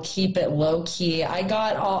not. I will keep it low key.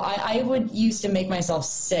 I would used to make myself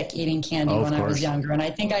sick eating candy when I was younger, and I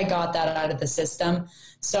think I got that out of the system.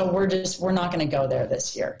 So we're not going to go there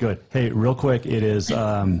this year. Good. Hey, real quick, it is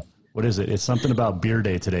what is it? It's something about Beer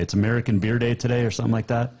Day today. It's American Beer Day today or something like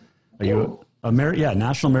that. Are you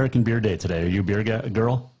National American Beer Day today. Are you a beer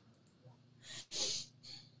girl?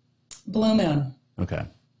 Blue Moon. Okay.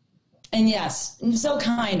 And yes, so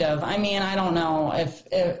kind of. I mean, I don't know if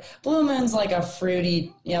Blue Moon's like a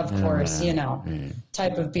fruity, of course,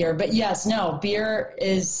 type of beer. But yes, no, beer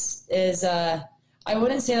is I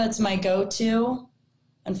wouldn't say that's my go-to.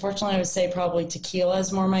 Unfortunately, I would say probably tequila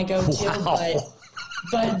is more my go-to. Wow.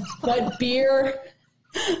 But beer,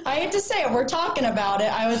 I hate to say it, we're talking about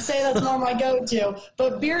it. I would say that's more my go-to.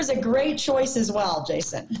 But beer is a great choice as well,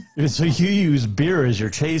 Jason. So you use beer as your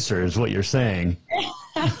chaser, is what you're saying.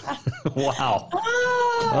 Wow.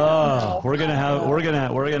 We're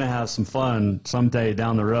gonna have some fun someday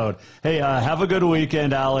down the road. Hey, have a good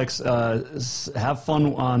weekend, Alex. Have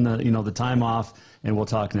fun on the time off, and we'll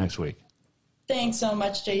talk next week. Thanks so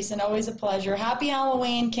much, Jason. Always a pleasure. Happy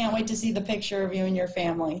Halloween. Can't wait to see the picture of you and your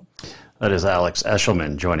family. That is Alex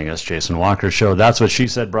Eschelman joining us, Jason Walker Show. That's What She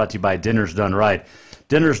Said, brought to you by Dinner's Done Right.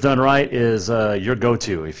 Dinner's Done Right is your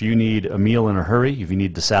go-to. If you need a meal in a hurry, if you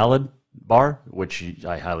need the salad bar, which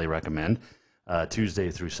I highly recommend, Tuesday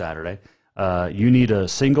through Saturday. You need a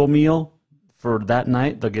single meal for that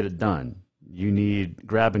night, they'll get it done. You need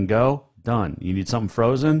grab and go, done. You need something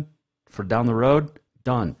frozen for down the road,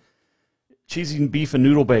 done. Cheesy and beef and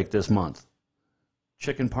noodle bake this month.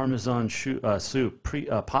 Chicken Parmesan soup,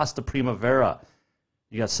 pasta primavera.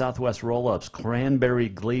 You got Southwest roll-ups, cranberry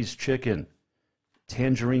glazed chicken,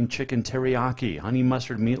 tangerine chicken teriyaki, honey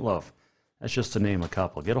mustard meatloaf. That's just to name a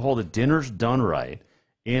couple. Get a hold of Dinner's Done Right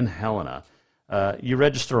in Helena. You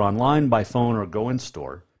register online, by phone, or go in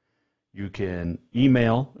store. You can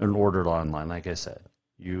email and order it online, like I said.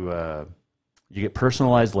 You get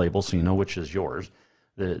personalized labels so you know which is yours.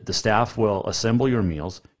 The staff will assemble your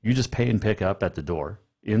meals. You just pay and pick up at the door,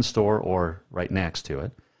 in store or right next to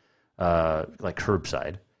it, like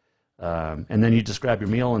curbside. And then you just grab your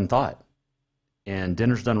meal and thaw it. And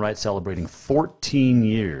Dinner's Done Right, celebrating 14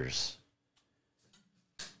 years.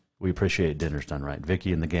 We appreciate Dinner's Done Right.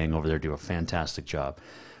 Vicky and the gang over there do a fantastic job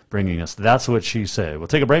bringing us That's What She Said. We'll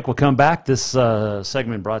take a break. We'll come back. This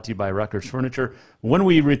segment brought to you by Rutgers Furniture. When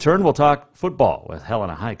we return, we'll talk football with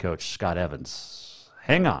Helena High coach Scott Evans.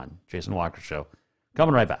 Hang on, Jason Walker Show.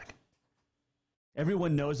 Coming right back.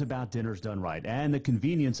 Everyone knows about Dinner's Done Right and the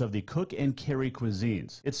convenience of the cook and carry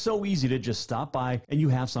cuisines. It's so easy to just stop by and you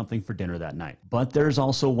have something for dinner that night. But there's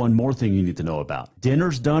also one more thing you need to know about.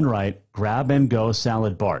 Dinner's Done Right Grab and Go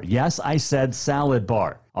Salad Bar. Yes, I said salad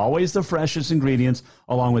bar. Always the freshest ingredients,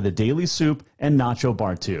 along with a daily soup and nacho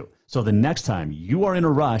bar too. So the next time you are in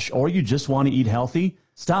a rush or you just want to eat healthy,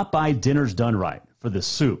 stop by Dinner's Done Right for the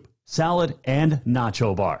soup, salad, and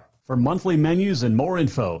nacho bar. For monthly menus and more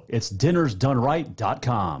info, it's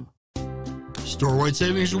dinnersdoneright.com. Store-wide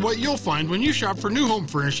savings are what you'll find when you shop for new home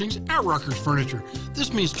furnishings at Rutgers Furniture.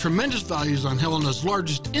 This means tremendous values on Helena's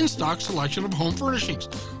largest in-stock selection of home furnishings.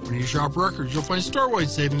 When you shop Rutgers, you'll find store-wide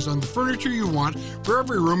savings on the furniture you want for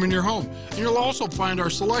every room in your home. And you'll also find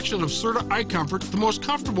our selection of Serta iComfort, the most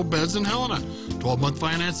comfortable beds in Helena. 12-month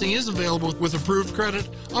financing is available with approved credit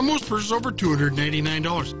on most purchases over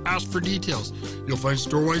 $289. Ask for details. You'll find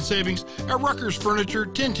store-wide savings at Rutgers Furniture,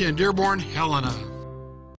 1010 Dearborn, Helena.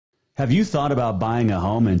 Have you thought about buying a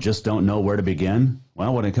home and just don't know where to begin?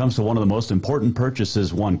 Well, when it comes to one of the most important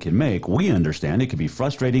purchases one can make, we understand it can be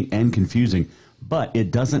frustrating and confusing, but it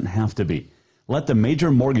doesn't have to be. Let the Major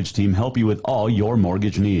Mortgage team help you with all your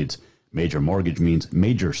mortgage needs. Major Mortgage means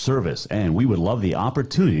major service, and we would love the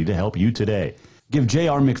opportunity to help you today. Give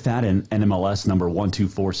J.R. McFadden, NMLS number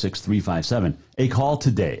 1246357, a call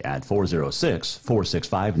today at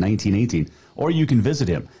 406-465-1918, or you can visit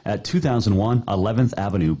him at 2001 11th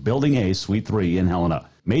Avenue, Building A, Suite 3 in Helena.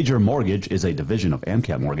 Major Mortgage is a division of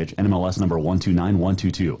AMCAP Mortgage, NMLS number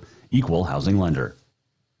 129122, equal housing lender.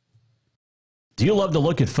 Do you love to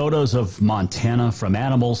look at photos of Montana, from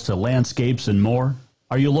animals to landscapes and more?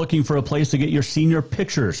 Are you looking for a place to get your senior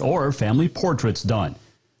pictures or family portraits done?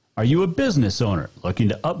 Are you a business owner looking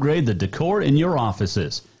to upgrade the decor in your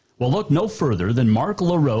offices? Well, look no further than Mark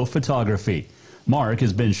LaRoe Photography. Mark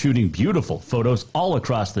has been shooting beautiful photos all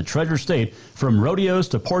across the Treasure State, from rodeos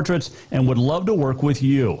to portraits, and would love to work with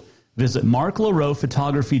you. Visit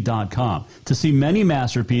marklaroephotography.com to see many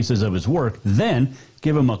masterpieces of his work, then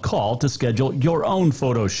give him a call to schedule your own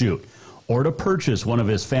photo shoot. Or to purchase one of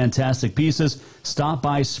his fantastic pieces, stop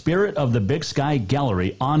by Spirit of the Big Sky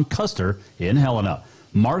Gallery on Custer in Helena.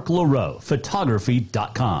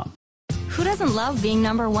 marklaroephotography.com. Who doesn't love being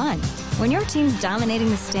number one? When your team's dominating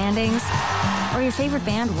the standings, or your favorite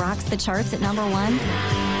band rocks the charts at number one,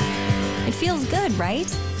 it feels good, right?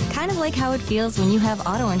 Kind of like how it feels when you have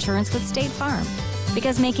auto insurance with State Farm.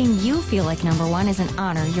 Because making you feel like number one is an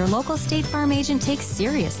honor your local State Farm agent takes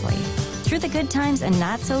seriously. Through the good times and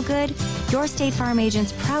not so good, your State Farm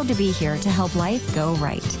agent's proud to be here to help life go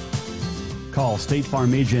right. Call State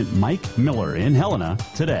Farm agent Mike Miller in Helena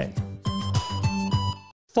today.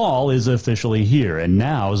 Fall is officially here, and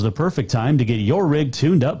now is the perfect time to get your rig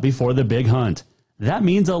tuned up before the big hunt. That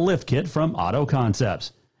means a lift kit from Auto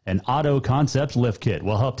Concepts. An Auto Concepts lift kit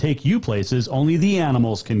will help take you places only the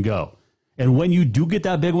animals can go. And when you do get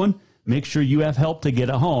that big one, make sure you have help to get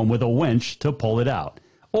it home with a winch to pull it out.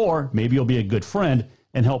 Or maybe you'll be a good friend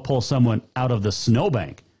and help pull someone out of the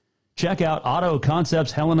snowbank. Check out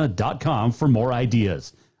AutoConceptsHelena.com for more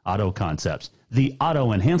ideas. Auto Concepts, the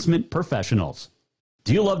auto enhancement professionals.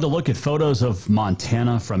 Do you love to look at photos of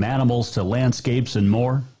Montana, from animals to landscapes and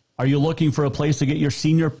more? Are you looking for a place to get your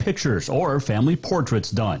senior pictures or family portraits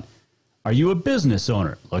done? Are you a business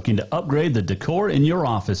owner looking to upgrade the decor in your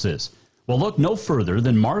offices? Well, look no further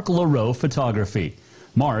than Mark LaRoe Photography.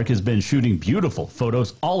 Mark has been shooting beautiful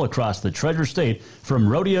photos all across the Treasure State, from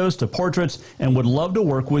rodeos to portraits, and would love to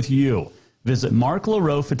work with you. Visit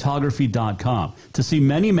marklaroephotography.com to see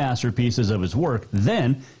many masterpieces of his work,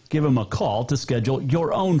 then give him a call to schedule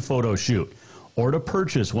your own photo shoot. Or to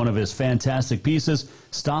purchase one of his fantastic pieces,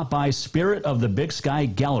 stop by Spirit of the Big Sky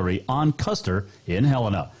Gallery on Custer in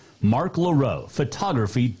Helena.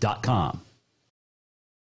 marklaroephotography.com.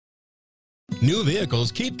 New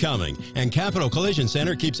vehicles keep coming, and Capital Collision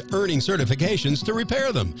Center keeps earning certifications to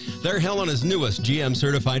repair them. They're Helena's newest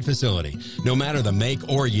GM-certified facility. No matter the make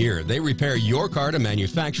or year, they repair your car to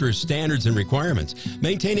manufacturer's standards and requirements,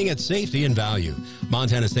 maintaining its safety and value.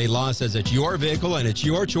 Montana state law says it's your vehicle and it's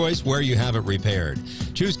your choice where you have it repaired.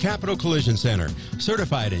 Choose Capital Collision Center,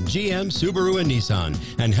 certified in GM, Subaru, and Nissan,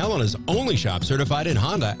 and Helena's only shop certified in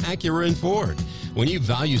Honda, Acura, and Ford. When you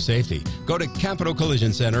value safety, go to Capital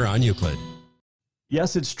Collision Center on Euclid.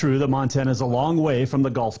 Yes, it's true that Montana is a long way from the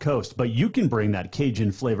Gulf Coast, but you can bring that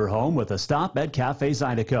Cajun flavor home with a stop at Cafe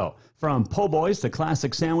Zydeco. From po' boys to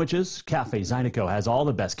classic sandwiches, Cafe Zydeco has all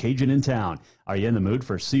the best Cajun in town. Are you in the mood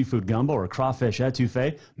for seafood gumbo or crawfish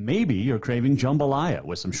etouffee? Maybe you're craving jambalaya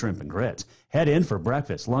with some shrimp and grits. Head in for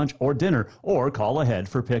breakfast, lunch, or dinner, or call ahead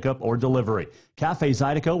for pickup or delivery. Cafe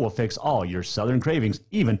Zydeco will fix all your southern cravings,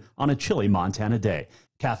 even on a chilly Montana day.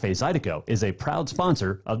 Cafe Zydeco is a proud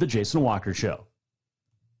sponsor of The Jason Walker Show.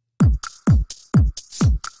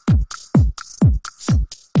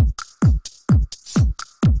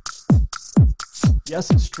 Yes,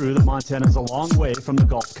 it's true that Montana is a long way from the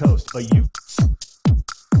Gulf Coast, but you...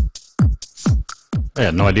 I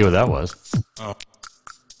had no idea what that was. Oh.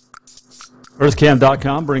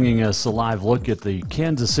 Earthcam.com bringing us a live look at the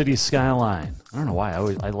Kansas City skyline. I don't know why.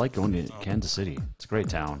 I like going to Kansas City. It's a great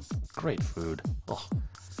town. Great food. Oh.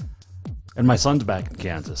 And my son's back in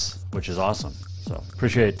Kansas, which is awesome. So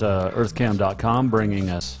appreciate Earthcam.com bringing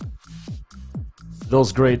us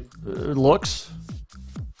those great looks.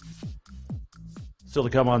 Still to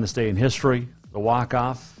come on this day in history, the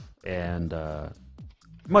walk-off, and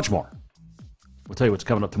much more. We'll tell you what's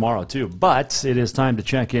coming up tomorrow, too. But it is time to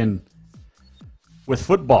check in with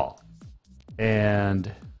football. And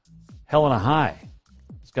Helena High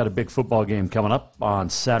has got a big football game coming up on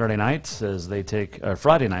Saturday night as they take,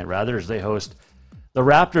 Friday night rather, as they host the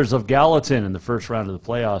Raptors of Gallatin in the first round of the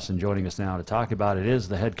playoffs. And joining us now to talk about it is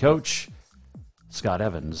the head coach, Scott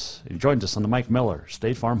Evans. He joins us on the Mike Miller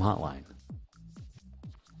State Farm Hotline.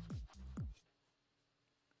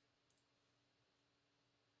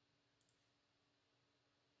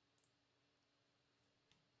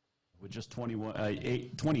 With just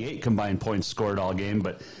 28 combined points scored all game,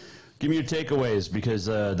 but give me your takeaways because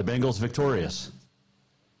the Bengals victorious.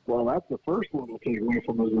 Well, that's the first one we'll take away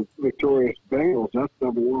from the victorious Bengals. That's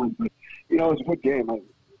number one. But, it's a good game.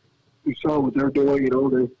 We saw what they're doing.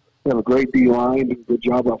 They have a great D-line, a good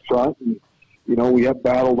job up front. And, we have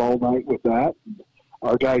battled all night with that. And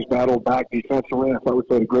our guys battled back defensively. I thought we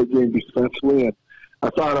played a great game defensively. And I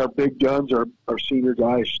thought our big guns, our senior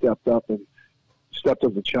guys, stepped up the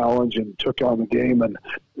challenge and took on the game, and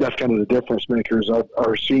that's kind of the difference makers.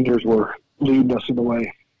 Our seniors were leading us in the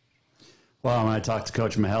way. Well, when I talked to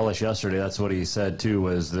Coach Mihelish yesterday, that's what he said too,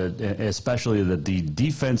 was that especially the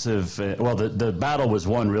defensive, the battle was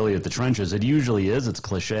won really at the trenches. It usually is, it's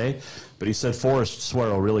cliche, but he said Forrest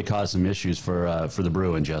Swearell really caused some issues for the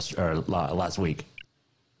Bruins last week.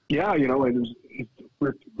 Yeah,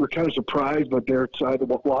 we're kind of surprised, but they're decided to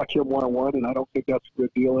block him one-on-one, and I don't think that's a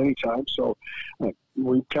good deal anytime. So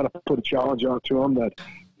we kind of put a challenge out to him that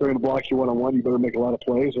they're going to block you one-on-one. You better make a lot of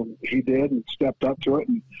plays, and he did and stepped up to it.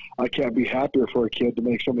 And I can't be happier for a kid to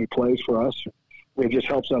make so many plays for us. It just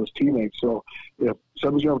helps out his teammates. So if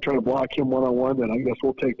somebody's going to try to block him one-on-one, then I guess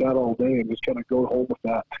we'll take that all day and just kind of go home with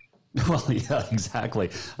that. Well, yeah, exactly.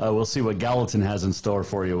 We'll see what Gallatin has in store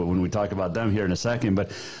for you when we talk about them here in a second.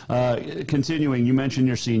 But continuing, you mentioned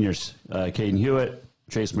your seniors, Caden Hewitt,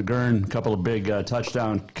 Chase McGurn, a couple of big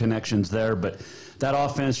touchdown connections there. But that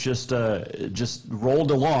offense just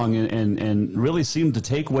rolled along and really seemed to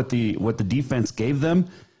take what the defense gave them,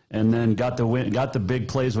 and then got the big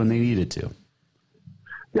plays when they needed to.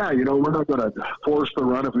 Yeah, we're not going to force the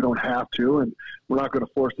run if we don't have to, and we're not going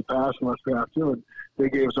to force the pass unless we have to. And they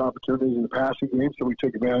gave us opportunities in the passing game, so we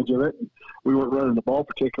took advantage of it. And we weren't running the ball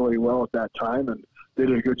particularly well at that time, and they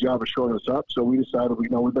did a good job of showing us up. So we decided, we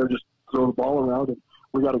better just throw the ball around, and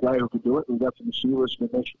we got a guy who can do it. And we got some receivers who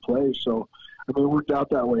can make some plays. So, it worked out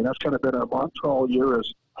that way. And that's kind of been our mantra all year,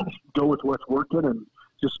 is go with what's working and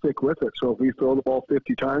just stick with it. So if we throw the ball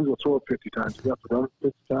 50 times, we'll throw it 50 times. If we have to run it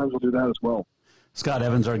 50 times, we'll do that as well. Scott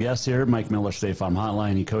Evans, our guest here. Mike Miller, State Farm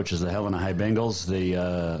Hotline. He coaches the Helena High Bengals.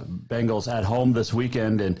 The Bengals at home this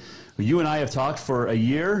weekend. And you and I have talked for a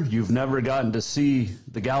year. You've never gotten to see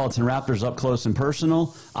the Gallatin Raptors up close and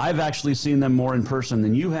personal. I've actually seen them more in person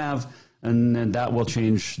than you have. And that will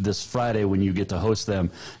change this Friday when you get to host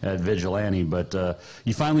them at Vigilante. But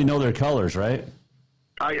you finally know their colors, right?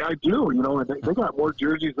 I do, and they got more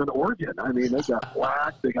jerseys than Oregon. They got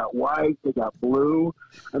black, they got white, they got blue.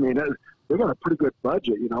 They got a pretty good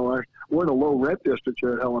budget, We're in a low rent district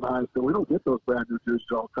here at Helena High, so we don't get those brand new jerseys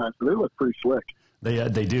all the time. So they look pretty slick.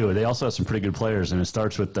 They do. They also have some pretty good players, and it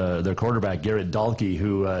starts with their quarterback, Garrett Dahlke,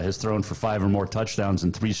 who has thrown for 5 or more touchdowns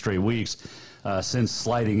in 3 straight weeks since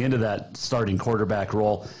sliding into that starting quarterback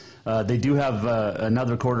role. They do have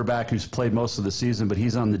another quarterback who's played most of the season, but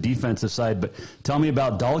he's on the defensive side. But tell me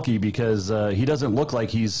about Dahlke, because he doesn't look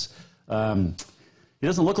like he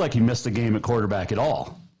missed a game at quarterback at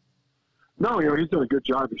all. No, he's done a good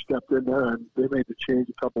job. He stepped in there, and they made the change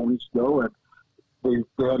a couple weeks ago, and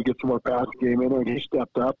they had to get some more passing game in there, and he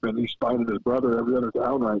stepped up, and he's finding his brother every other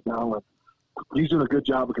down right now. And he's doing a good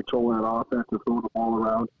job of controlling that offense and throwing the ball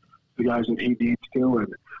around the guys that he needs to, and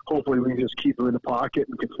hopefully we can just keep him in the pocket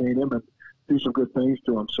and contain him and do some good things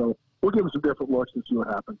to him. So we'll give him some different looks and see what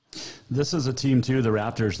happens. This is a team, too, the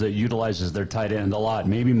Raptors, that utilizes their tight end a lot,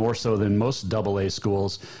 maybe more so than most AA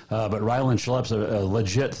schools. But Rylan Schlepp's a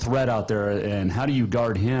legit threat out there, and how do you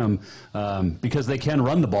guard him? Because they can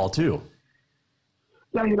run the ball, too.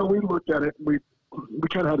 Yeah, we looked at it. We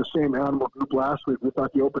kind of had the same animal group last week. We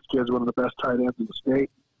thought the Opus kid's one of the best tight ends in the state.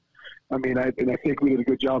 I think we did a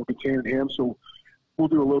good job of containing him, so we'll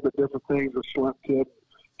do a little bit different things with Schlepp kid,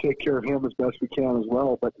 take care of him as best we can as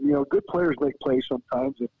well. But, good players make plays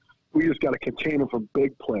sometimes, and we just got to contain them from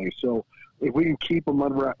big plays. So if we can keep them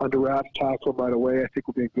under wraps, tackle them right away, I think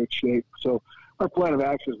we'll be in good shape. So our plan of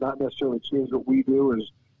action is not necessarily change what we do,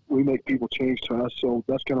 is we make people change to us. So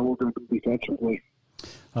that's kind of what we're going to do defensively.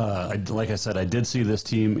 Like I said, I did see this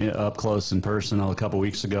team up close and personal a couple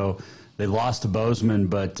weeks ago. They lost to Bozeman,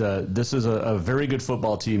 but this is a very good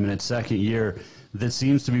football team in its second year that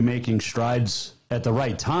seems to be making strides at the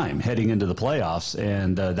right time heading into the playoffs,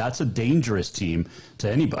 and that's a dangerous team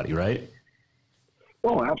to anybody, right?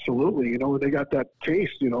 Oh, absolutely. They got that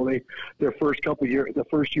taste. Their first couple years, the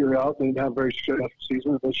first year out, they didn't have a very successful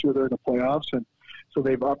season. This year they're in the playoffs, and so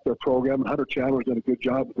they've upped their program. And Hunter Chandler's done a good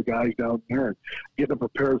job with the guys down there and getting them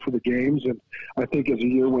prepared for the games. And I think as the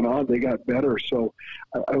year went on, they got better. So,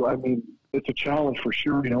 it's a challenge for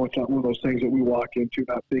sure. It's not one of those things that we walk into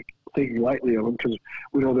not thinking lightly of them, because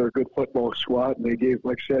we know they're a good football squad. And they gave,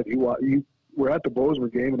 like I said, you were at the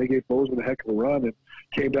Bozeman game, and they gave Bozeman a heck of a run and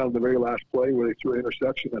came down to the very last play where they threw an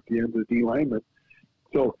interception at the end of the D lineman.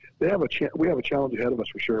 So we have a challenge ahead of us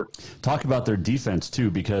for sure. Talk about their defense, too,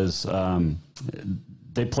 because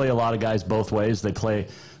they play a lot of guys both ways. They play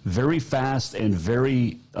very fast and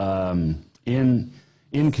very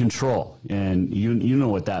in control, and you know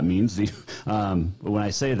what that means when I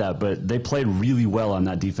say that, but they played really well on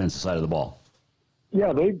that defensive side of the ball.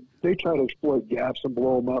 Yeah, they try to exploit gaps and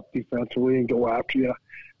blow them up defensively and go after you.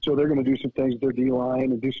 So they're going to do some things with their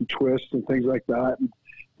D-line and do some twists and things like that. And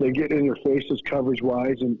they get in your faces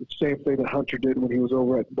coverage-wise, and the same thing that Hunter did when he was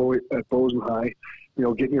over at Bozeman High.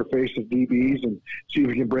 Get in your face of DBs and see if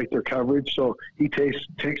he can break their coverage. So he takes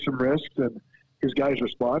some risks, and his guys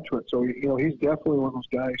respond to it. So, he's definitely one of those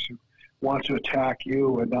guys who wants to attack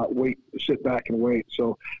you and not sit back and wait.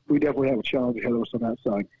 So we definitely have a challenge ahead of us on that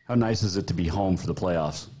side. How nice is it to be home for the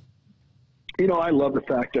playoffs? I love the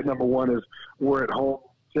fact that, number one, is we're at home,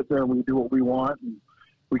 sit there and we do what we want, and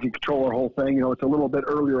we can control our whole thing. It's a little bit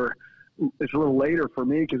earlier it's a little later for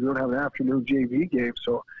me because we don't have an afternoon JV game.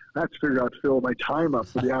 So I have to figure out to fill my time up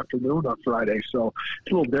for the afternoon on Friday. So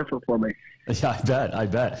it's a little different for me. Yeah, I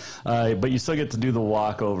bet. But you still get to do the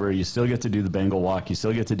walkover. You still get to do the Bengal walk. You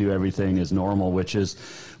still get to do everything as normal, which is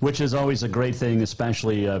always a great thing,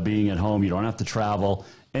 especially being at home. You don't have to travel,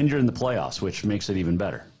 and you're in the playoffs, which makes it even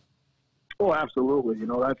better. Oh, absolutely. You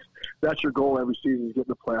know, that's your goal every season, is get in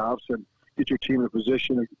the playoffs and get your team in a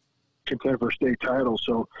position to contend for a state title.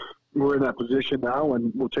 So we're in that position now,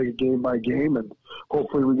 and we'll take it game by game, and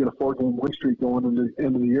hopefully we get a 4-game win streak going into the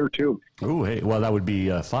end of the year too. Oh, hey, well, that would be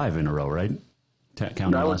 5 in a row, right? That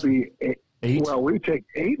would be 8. Well, we take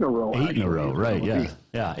 8 in a row. 8 in a row, right?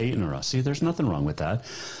 Yeah, 8 in a row. See, there's nothing wrong with that.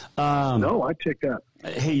 No, I take that.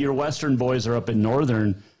 Hey, your Western boys are up in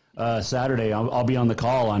Northern Saturday. I'll be on the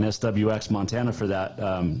call on SWX Montana for that.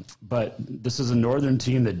 But this is a Northern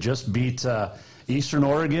team that just beat Eastern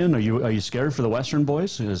Oregon. Are you scared for the Western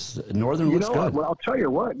boys? Because Northern looks good. Well, I'll tell you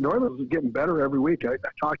what, Northern's getting better every week. I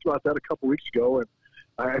talked about that a couple weeks ago, and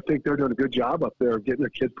I think they're doing a good job up there getting their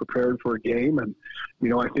kids prepared for a game. And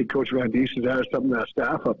I think Coach Van Diest has added something to that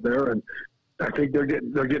staff up there, and I think they're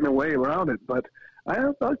getting a way around it. But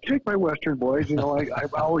I'll take my Western boys.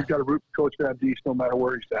 I've always got to root for Coach Van Diest no matter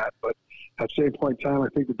where he's at. But at the same point in time, I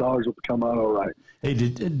think the Dogs will come out all right. Hey,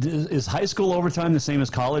 is high school overtime the same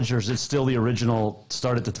as college, or is it still the original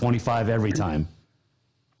start at the 25 every time?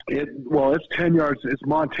 It's 10 yards. It's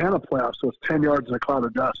Montana playoffs, so it's 10 yards in a cloud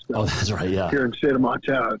of dust. Oh, that's right, yeah. Here in the state of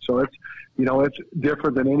Montana. So it's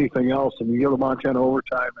different than anything else. And you give the Montana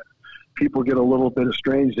overtime, and people get a little bit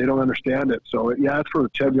estranged. They don't understand it. So, it's for the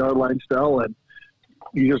 10-yard line still, and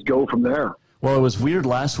you just go from there. Well, it was weird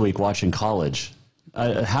last week watching college.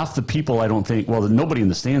 Half the people, I don't think, nobody in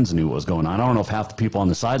the stands knew what was going on. I don't know if half the people on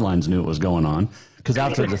the sidelines knew what was going on, because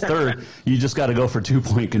after the third, you just got to go for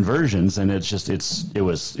 2-point conversions, and it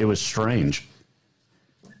was strange.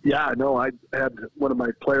 Yeah, no, I had one of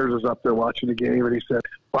my players was up there watching the game, and he said,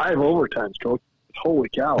 5 overtimes, Coach. Holy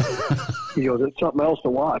cow. He goes, it's something else to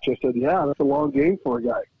watch. I said, yeah, that's a long game for a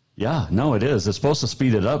guy. Yeah, no, it is. It's supposed to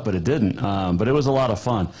speed it up, but it didn't. But it was a lot of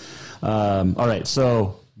fun. All right,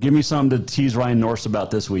 so give me something to tease Ryan Norse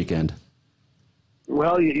about this weekend.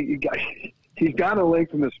 Well, he's got to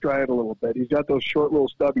lengthen the stride a little bit. He's got those short, little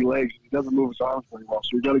stubby legs. He doesn't move his arms very well, so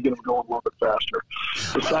you got to get him going a little bit faster.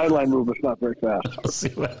 The sideline movement's not very fast. I'll see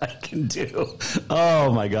what I can do.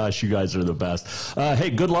 Oh, my gosh, you guys are the best. Hey,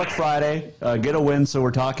 good luck Friday. Get a win so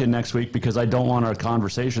we're talking next week, because I don't want our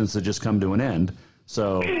conversations to just come to an end.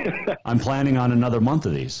 So I'm planning on another month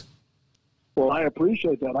of these. Well, I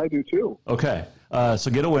appreciate that. I do too. Okay.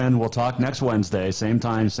 So get a win. We'll talk next Wednesday, same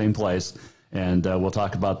time, same place, and we'll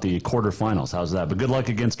talk about the quarterfinals. How's that? But good luck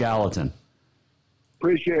against Gallatin.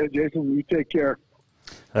 Appreciate it, Jason. You take care.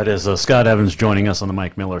 That is Scott Evans joining us on the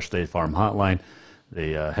Mike Miller State Farm Hotline,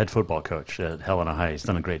 the head football coach at Helena High. He's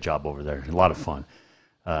done a great job over there. A lot of fun.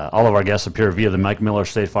 All of our guests appear via the Mike Miller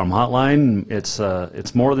State Farm Hotline.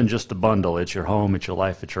 It's more than just a bundle. It's your home, it's your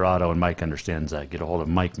life, it's your auto, and Mike understands that. Get a hold of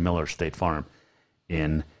Mike Miller State Farm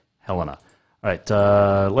in Helena. All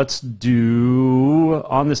right, let's do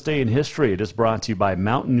On This Day in History. It is brought to you by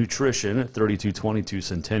Mountain Nutrition at 3222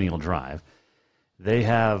 Centennial Drive. They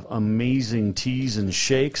have amazing teas and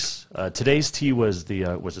shakes. Today's tea was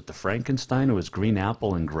was it the Frankenstein? It was green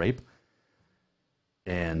apple and grape.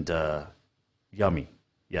 And yummy.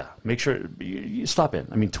 Yeah, make sure you stop in.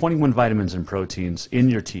 21 vitamins and proteins in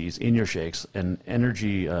your teas, in your shakes, and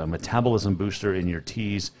energy metabolism booster in your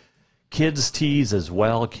teas. Kids teas as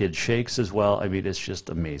well, kids shakes as well. It's just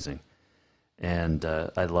amazing. And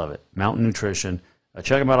I love it. Mountain Nutrition.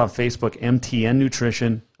 Check them out on Facebook, MTN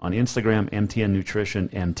Nutrition. On Instagram, MTN Nutrition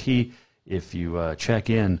MT. If you check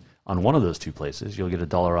in on one of those two places, you'll get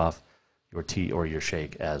 $1 off your tea or your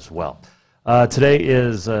shake as well. Today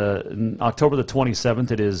is October the 27th.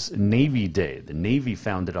 It is Navy Day. The Navy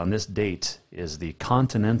founded on this date is the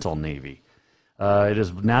Continental Navy. It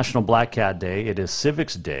is National Black Cat Day. It is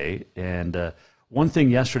Civics Day. And one thing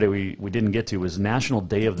yesterday we didn't get to was National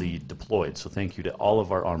Day of the Deployed. So thank you to all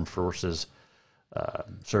of our armed forces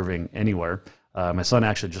serving anywhere. My son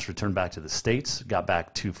actually just returned back to the States, got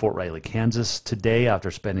back to Fort Riley, Kansas today after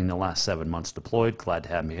spending the last 7 months deployed. Glad to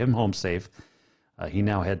have him home safe. He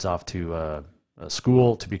now heads off to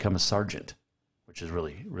school to become a sergeant, which is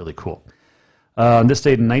really, really cool. On this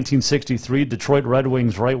date in 1963, Detroit Red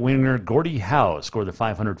Wings right winger Gordie Howe scored the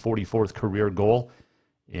 544th career goal.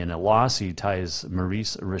 In a loss, he ties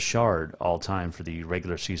Maurice Richard all-time for the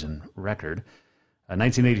regular season record.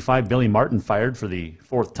 1985, Billy Martin fired for the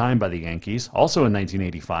 4th time by the Yankees. Also in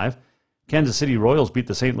 1985, Kansas City Royals beat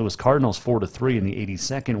the St. Louis Cardinals 4-3 in the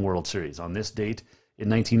 82nd World Series. On this date In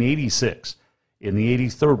 1986, in the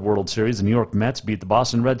 83rd World Series, the New York Mets beat the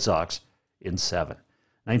Boston Red Sox in 7.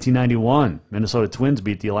 1991, Minnesota Twins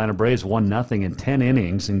beat the Atlanta Braves 1-0 in 10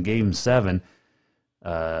 innings in Game 7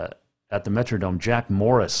 at the Metrodome. Jack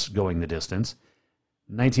Morris going the distance.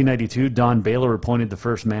 1992, Don Baylor appointed the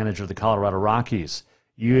first manager of the Colorado Rockies.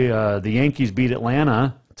 The Yankees beat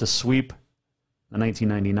Atlanta to sweep the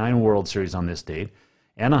 1999 World Series on this date.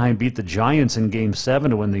 Anaheim beat the Giants in Game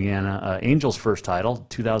 7 to win the Angels' first title,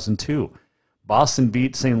 2002. Boston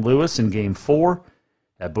beat St. Louis in Game 4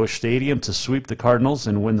 at Busch Stadium to sweep the Cardinals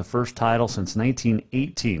and win the first title since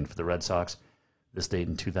 1918 for the Red Sox, this date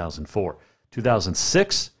in 2004.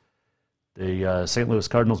 2006, the St. Louis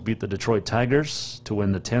Cardinals beat the Detroit Tigers to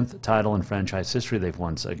win the 10th title in franchise history. They've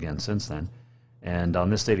won again since then. And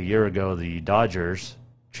on this date a year ago, the Dodgers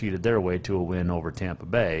cheated their way to a win over Tampa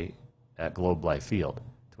Bay at Globe Life Field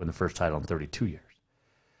to win the first title in 32 years.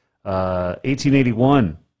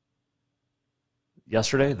 1881,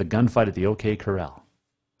 yesterday, the gunfight at the OK Corral.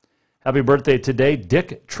 Happy birthday today,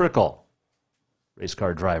 Dick Trickle, race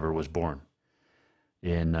car driver, was born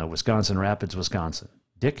in Wisconsin Rapids, Wisconsin.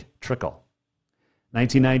 Dick Trickle.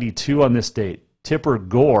 1992 on this date, Tipper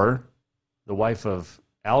Gore, the wife of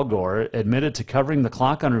Al Gore, admitted to covering the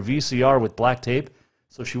clock on her VCR with black tape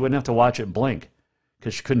so she wouldn't have to watch it blink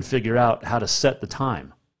because she couldn't figure out how to set the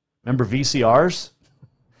time. Remember VCRs?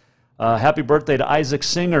 Happy birthday to Isaac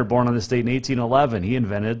Singer, born on this date in 1811. He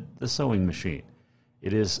invented the sewing machine.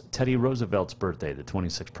 It is Teddy Roosevelt's birthday, the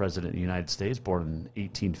 26th President of the United States, born in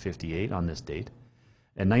 1858 on this date.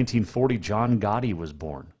 In 1940, John Gotti was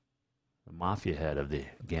born, the mafia head of the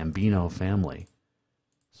Gambino family.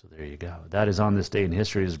 So there you go. That is on this day in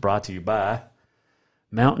history. It is brought to you by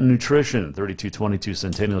Mountain Nutrition, 3222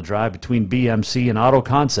 Centennial Drive between BMC and Auto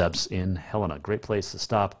Concepts in Helena. Great place to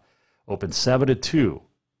stop. Open 7 to 2,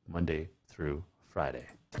 Monday through Friday.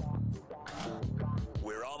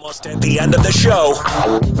 We're almost at the end of the show.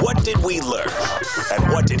 What did we learn?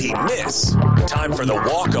 And what did he miss? Time for the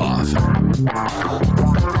walk-off.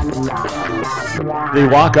 The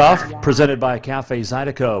walk-off presented by Cafe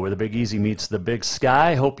Zydeco, where the Big Easy meets the Big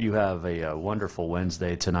Sky. Hope you have a wonderful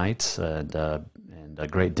Wednesday tonight and a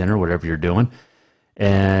great dinner, whatever you're doing.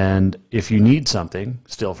 And if you need something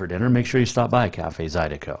still for dinner, make sure you stop by Cafe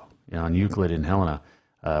Zydeco on Euclid in Helena.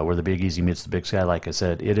 Where the Big Easy meets the Big Sky. Like I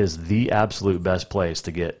said, it is the absolute best place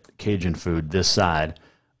to get Cajun food this side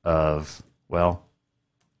of, well,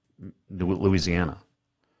 Louisiana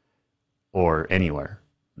or anywhere.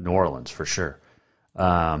 New Orleans, for sure.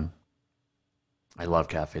 I love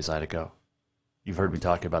Cafe Zydeco. You've heard me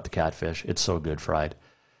talk about the catfish. It's so good fried.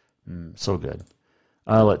 So good.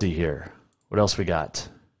 Let's see here. What else we got?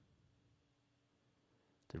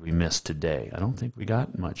 Did we miss today? I don't think we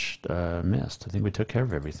got much missed. I think we took care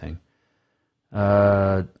of everything.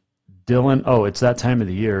 Dylan, it's that time of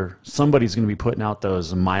the year. Somebody's going to be putting out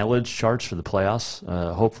those mileage charts for the playoffs.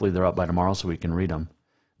 Hopefully they're up by tomorrow so we can read them.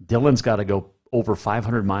 Dylan's got to go over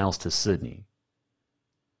 500 miles to Sydney.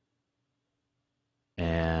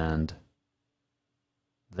 And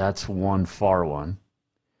that's one far one.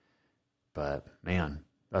 But, man,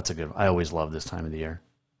 that's a good one. I always love this time of the year.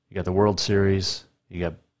 You got the World Series.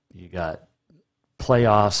 You got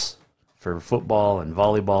playoffs for football and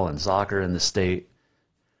volleyball and soccer in the state.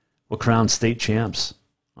 We'll crown state champs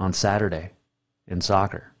on Saturday in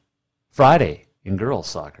soccer. Friday in girls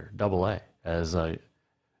soccer, AA, as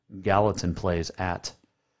Gallatin plays at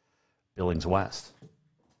Billings West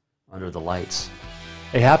under the lights.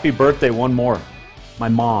 Hey, happy birthday, one more. My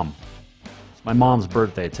mom. It's my mom's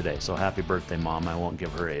birthday today, so happy birthday, Mom. I won't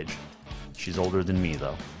give her age. She's older than me,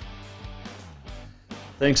 though.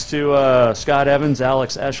 Thanks to Scott Evans,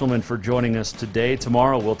 Alex Eschelman for joining us today.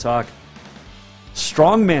 Tomorrow we'll talk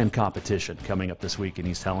strongman competition coming up this week in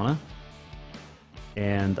East Helena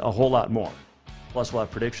and a whole lot more. Plus we'll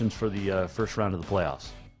have predictions for the first round of the playoffs.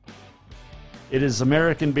 It is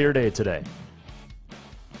American Beer Day today.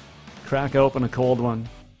 Crack open a cold one.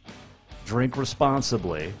 Drink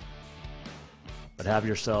responsibly. But have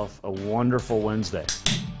yourself a wonderful Wednesday.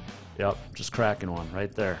 Yep, just cracking one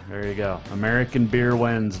right there. There you go. American Beer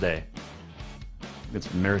Wednesday. It's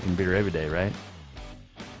American beer every day, right?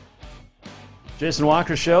 Jason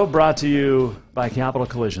Walker Show brought to you by Capital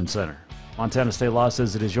Collision Center. Montana State Law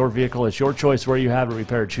says it is your vehicle. It's your choice where you have it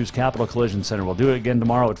repaired. Choose Capital Collision Center. We'll do it again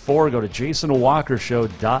tomorrow at 4. Go to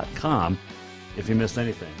jasonwalkershow.com if you missed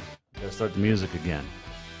anything. Got to start the music again.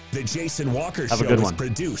 The Jason Walker Show is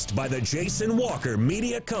produced by the Jason Walker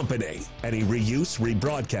Media Company. Any reuse,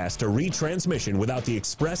 rebroadcast, or retransmission without the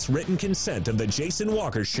express written consent of the Jason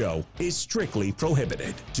Walker Show is strictly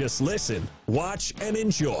prohibited. Just listen, watch, and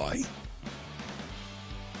enjoy.